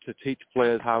teach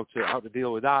players how to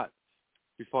deal with that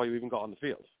before you even got on the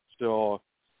field. So,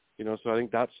 so I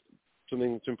think that's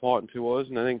something that's important to us.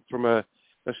 And I think from a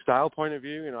style point of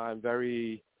view, I'm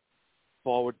very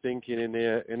forward thinking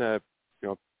in a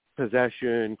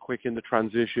possession, quick in the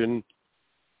transition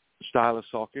style of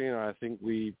soccer. I think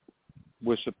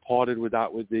we're supported with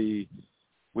that with the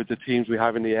teams we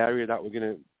have in the area that we're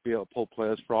going to be able to pull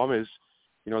players from. Is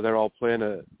they're all playing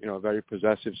a very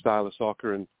possessive style of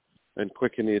soccer and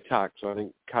quick in the attack. So I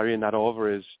think carrying that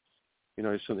over is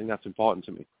something that's important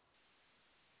to me.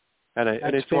 And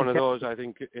it's one of those, I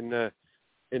think, in the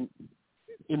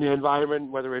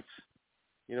environment, whether it's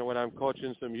when I'm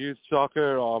coaching some youth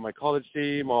soccer or my college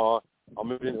team or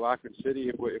moving into Akron City,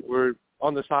 if we're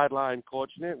on the sideline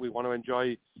coaching it, we want to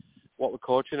enjoy what we're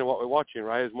coaching and what we're watching,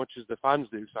 right, as much as the fans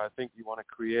do. So I think you want to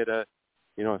create a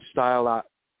style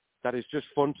that is just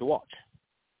fun to watch,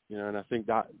 and I think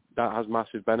that has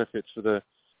massive benefits for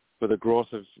the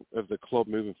growth of the club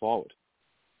moving forward.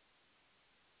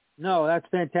 No, that's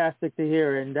fantastic to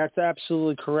hear, and that's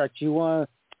absolutely correct. You want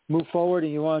to move forward,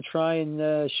 and you want to try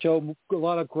and show a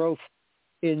lot of growth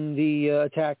in the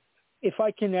attack. If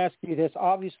I can ask you this,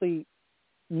 obviously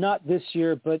not this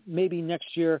year, but maybe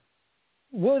next year,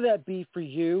 will that be for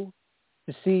you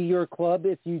to see your club,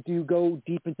 if you do go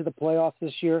deep into the playoffs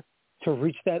this year, to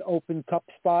reach that Open Cup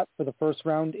spot for the first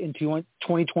round in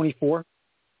 2024?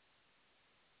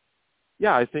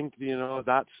 Yeah, I think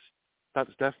that's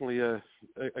definitely a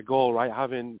goal, right?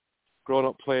 Having grown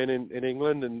up playing in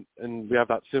England, and we have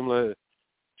that similar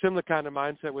kind of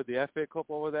mindset with the FA Cup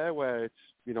over there, where it's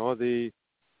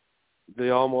the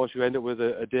almost you end up with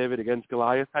a David against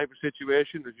Goliath type of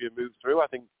situation as you move through. I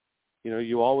think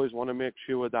you always want to make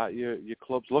sure that your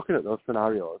club's looking at those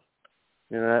scenarios,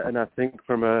 and I think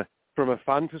from a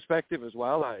fan perspective as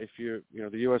well, if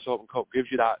the US Open Cup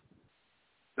gives you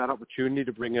that opportunity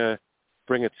to bring a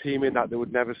team in that they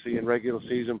would never see in regular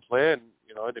season play, and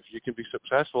and if you can be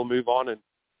successful, move on and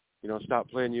start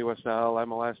playing USL,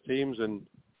 MLS teams, and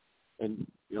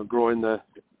growing the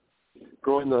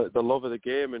love of the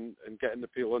game and getting the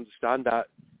people to understand that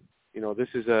this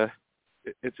is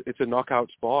it's a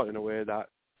knockout sport in a way that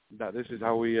this is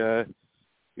how we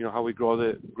how we grow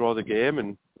the game.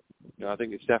 And I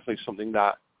think it's definitely something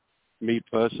that me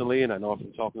personally, and I know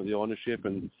from talking to the ownership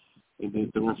and the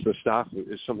rest of the staff,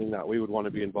 is something that we would want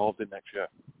to be involved in next year.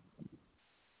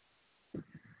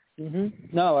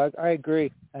 Mm-hmm. No, I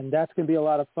agree. And that's going to be a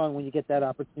lot of fun when you get that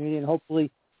opportunity, and hopefully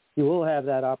you will have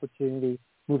that opportunity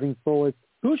moving forward.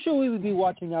 Who should we be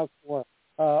watching out for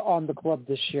on the club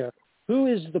this year? Who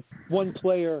is the one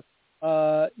player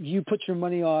you put your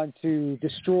money on to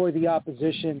destroy the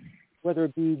opposition, whether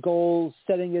it be goals,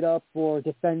 setting it up, or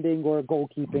defending, or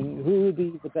goalkeeping? Who would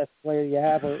be the best player you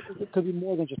have, or it could be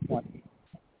more than just one?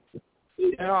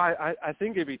 I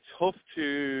think it'd be tough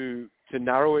to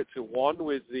narrow it to one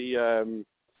with the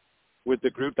the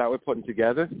group that we're putting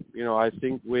together. You know, I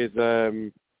think with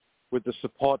the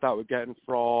support that we're getting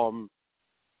from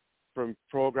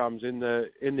programs in the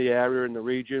area, in the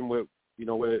region, we're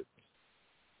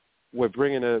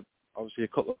bringing obviously a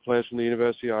couple of players from the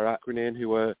University of Akron in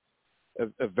who are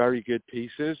very good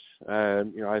pieces.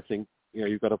 You know, I think, you know,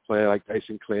 you've got a player like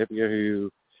Dyson Clapier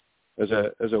who, as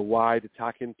a wide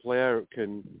attacking player,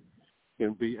 can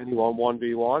beat anyone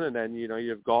 1v1, and then, you know,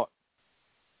 you've got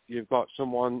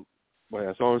someone.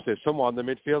 Well, I want to say someone. The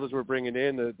midfielders we're bringing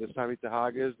in, the Sammy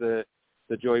Tahagas, the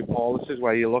Joey Pauluses,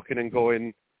 where you're looking and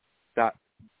going that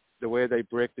the way they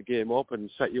break the game up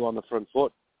and set you on the front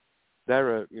foot,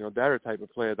 they're a type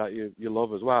of player that you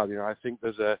love as well. You know, I think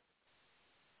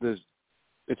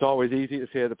it's always easy to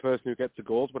say the person who gets the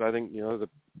goals, but I think, you know,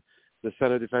 the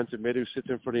centre defensive mid who sits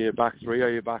in front of your back three or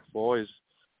your back four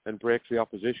and breaks the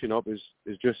opposition up is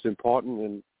just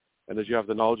important. And as you have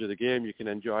the knowledge of the game, you can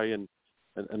enjoy and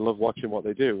love watching what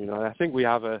they do. You know, I think we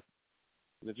have in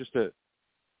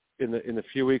the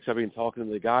few weeks I've been talking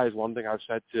to the guys, one thing I've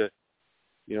said to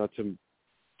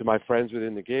my friends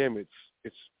within the game,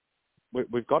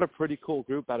 we've got a pretty cool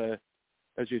group that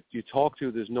as you talk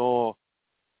to, there's no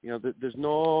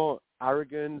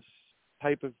arrogance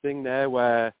type of thing there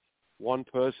where one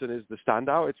person is the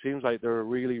standout. It seems like they're a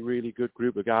really, really good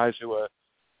group of guys who are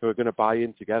going to buy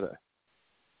in together.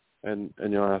 And you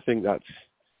know, I think that's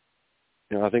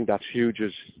huge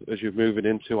as you're moving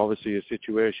into obviously a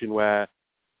situation where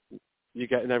you're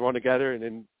getting everyone together, and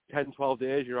in 10, 12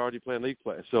 days you're already playing league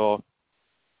play. So,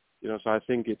 you know, so I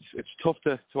think it's tough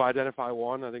to identify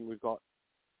one. I think we've got,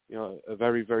 you know, a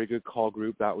very, very good core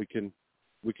group that we can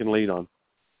lean on.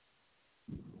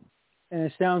 And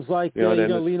it sounds like you're going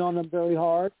to lean on them very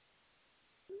hard.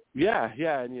 Yeah,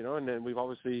 and you know, and then we've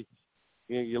obviously,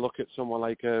 you know, you look at someone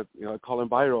like Colin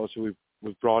Byros, who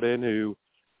we've brought in, who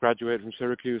graduated from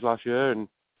Syracuse last year and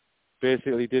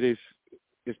basically did his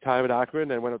time at Akron,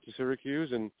 then went up to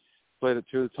Syracuse and played at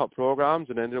two of the top programs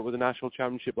and ended up with a national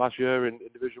championship last year in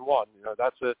Division One. You know,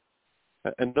 that's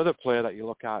another player that you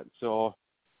look at. So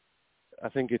I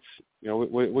think it's, you know,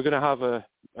 we're going to have a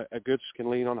good can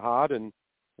lean on hard and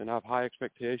have high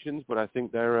expectations, but I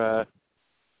think they're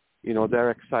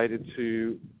excited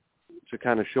to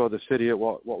kind of show the city at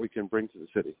what we can bring to the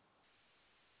city.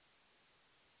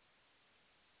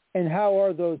 And how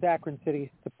are those Akron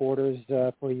City supporters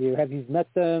for you? Have you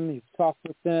met them? You've talked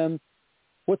with them?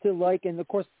 What's it like? And of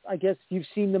course, I guess you've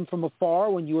seen them from afar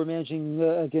when you were managing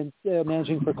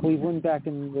for Cleveland back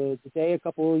in the day a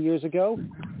couple of years ago.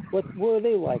 What were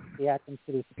they like, the Akron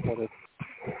City supporters?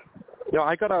 You know,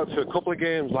 I got out to a couple of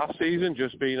games last season,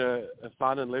 just being a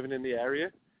fan and living in the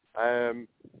area, and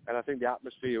I think the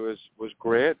atmosphere was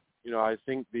great. You know, I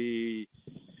think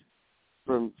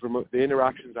from the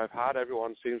interactions I've had,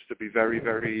 everyone seems to be very,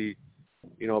 very,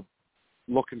 you know,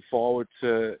 looking forward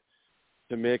to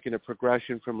making a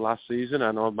progression from last season.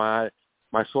 I know my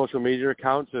social media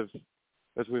accounts as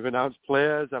we've announced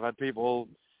players, I've had people,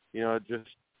 you know, just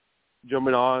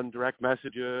jumping on, direct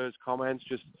messages, comments,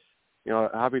 just, you know,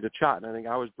 happy to chat. And I think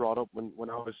I was brought up when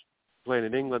I was playing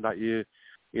in England that you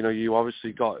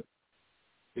obviously got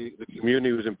the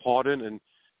community was important and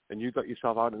you got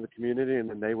yourself out in the community and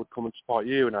then they would come and support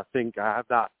you. And I think I have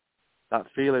that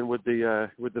feeling with the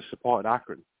support at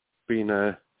Akron.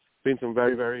 Been some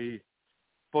very, very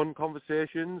fun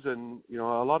conversations and, you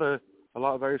know, a lot of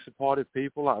very supportive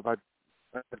people that have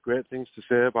had great things to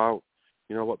say about,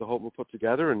 you know, what the hope will put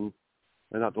together and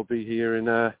that will be here in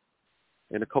a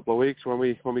couple of weeks when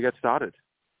we get started.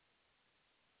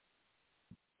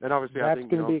 And obviously, that's I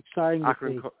think going to be exciting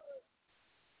Akron, to see.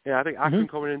 Yeah, I think Akron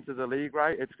coming into the league,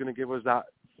 right? It's going to give us that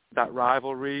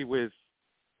rivalry with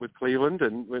Cleveland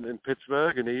and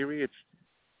Pittsburgh and Erie.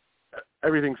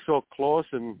 Everything's so close,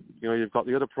 and you know you've got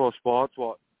the other pro sports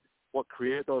what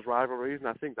create those rivalries, and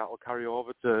I think that will carry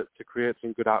over to create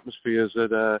some good atmospheres at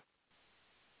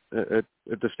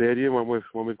the stadium when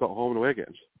we've got home and away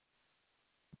games.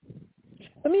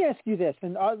 Let me ask you this,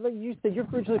 and you said you're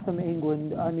originally from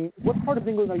England. I mean, what part of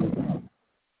England are you from?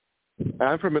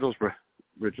 I'm from Middlesbrough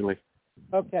originally.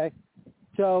 Okay,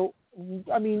 so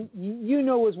I mean, you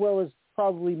know as well as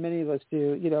probably many of us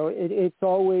do. You know, it's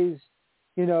always,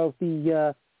 you know,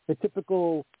 the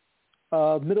typical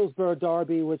Middlesbrough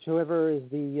derby, which whoever is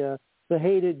the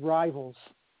hated rivals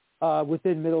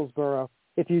within Middlesbrough,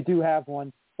 if you do have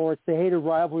one, or it's the hated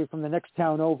rivalry from the next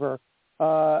town over.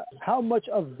 How much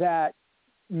of that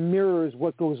mirrors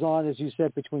what goes on, as you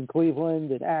said, between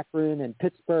Cleveland and Akron and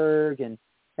Pittsburgh and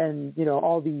you know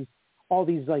all these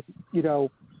like, you know,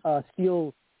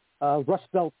 steel Rust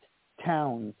Belt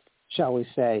towns, shall we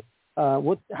say?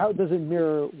 How does it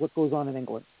mirror what goes on in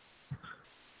England?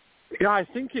 Yeah, I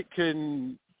think it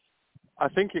can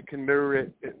mirror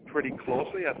it pretty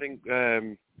closely. I think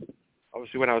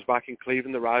obviously when I was back in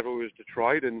Cleveland, the rivalry was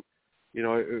Detroit, and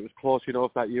it was close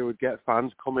enough that you would get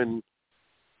fans coming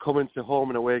to home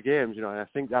and away games. And I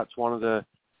think that's one of the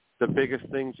biggest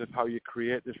things of how you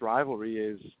create this rivalry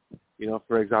is,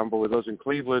 for example, with us in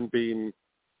Cleveland being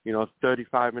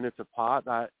 35 minutes apart,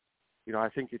 that I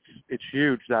think it's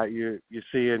huge that you're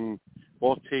seeing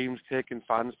both teams taking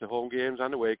fans to home games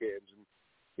and away games,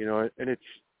 and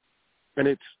and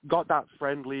it's got that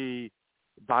friendly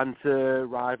banter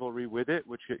rivalry with it,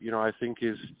 which I think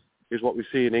is what we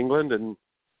see in England, and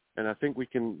I think we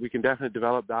can definitely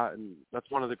develop that, and that's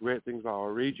one of the great things about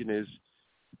our region is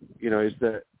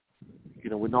that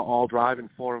we're not all driving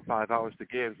 4 and 5 hours to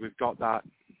games. We've got that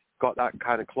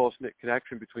kind of close knit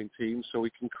connection between teams, so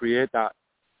we can create that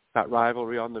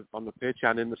rivalry on the pitch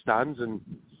and in the stands, and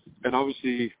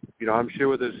obviously I'm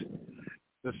sure there's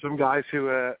some guys who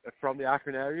are from the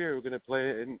Akron area who are going to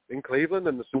play in Cleveland,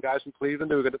 and there's some guys from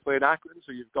Cleveland who are going to play in Akron.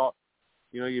 So you've got,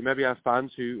 you maybe have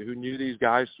fans who knew these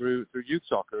guys through youth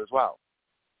soccer as well.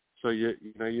 So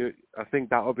I think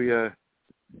that'll be a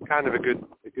kind of a good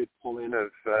pull in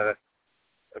of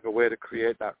a way to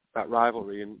create that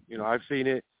rivalry. And I've seen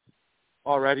it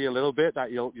already a little bit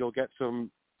that you'll get some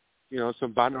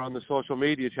banter on the social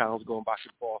media channels going back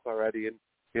and forth already, and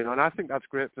I think that's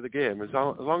great for the game as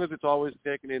long as it's always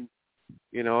taken in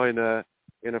in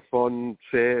a fun,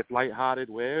 safe, light-hearted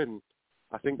way, and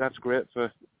I think that's great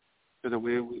for the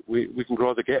way we can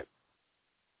grow the game.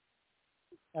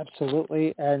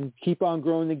 Absolutely, and keep on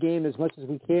growing the game as much as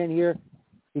we can here,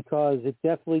 because it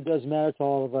definitely does matter to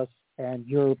all of us, and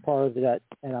you're a part of that,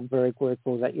 and I'm very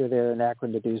grateful that you're there in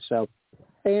Akron to do so.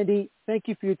 Andy, thank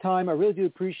you for your time. I really do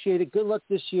appreciate it. Good luck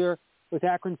this year with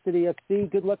Akron City FC.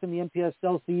 Good luck in the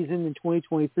NPSL season in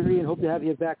 2023, and hope to have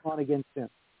you back on again soon.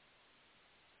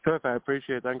 Perfect. I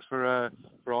appreciate it. Thanks for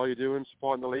all you do and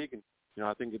supporting the league. And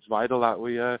I think it's vital that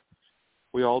we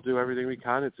all do everything we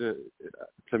can. It's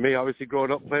to me, obviously,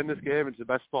 growing up playing this game, it's the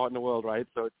best sport in the world, right?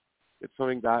 So it's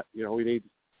something that we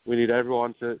need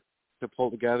everyone to pull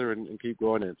together and keep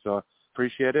growing it. So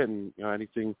appreciate it, and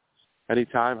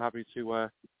anytime, happy to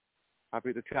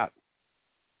chat.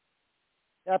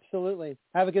 Absolutely.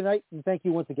 Have a good night, and thank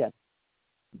you once again.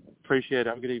 Appreciate it.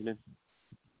 Have a good evening.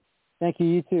 Thank you,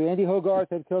 you too. Andy Hogarth,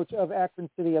 head coach of Akron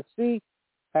City FC,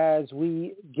 as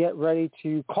we get ready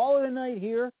to call it a night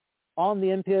here on the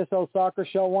NPSL Soccer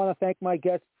Show. I want to thank my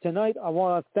guests tonight. I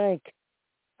want to thank,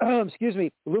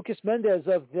 Lucas Mendez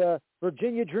of the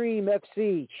Virginia Dream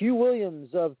FC, Hugh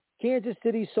Williams of Kansas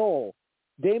City Soul,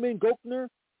 Damon Gochner,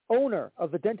 owner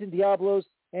of the Denton Diablos,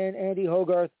 and Andy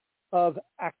Hogarth of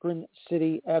Akron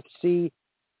City FC.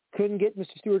 Couldn't get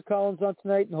Mr. Stuart Collins on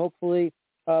tonight, and hopefully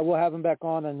we'll have him back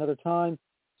on another time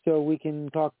so we can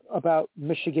talk about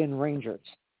Michigan Rangers.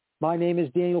 My name is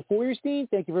Daniel Feuerstein.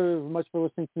 Thank you very much for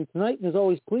listening to me tonight. And as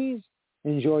always, please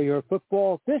enjoy your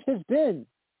football. This has been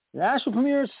the National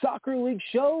Premier Soccer League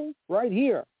show right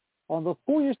here on the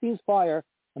Feuerstein's Fire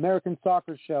American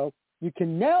Soccer Show. You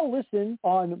can now listen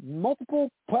on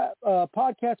multiple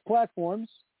podcast platforms: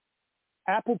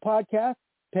 Apple Podcasts,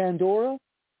 Pandora,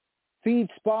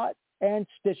 FeedSpot, and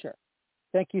Stitcher.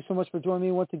 Thank you so much for joining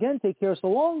me once again. Take care so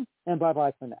long, and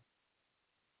bye-bye for now.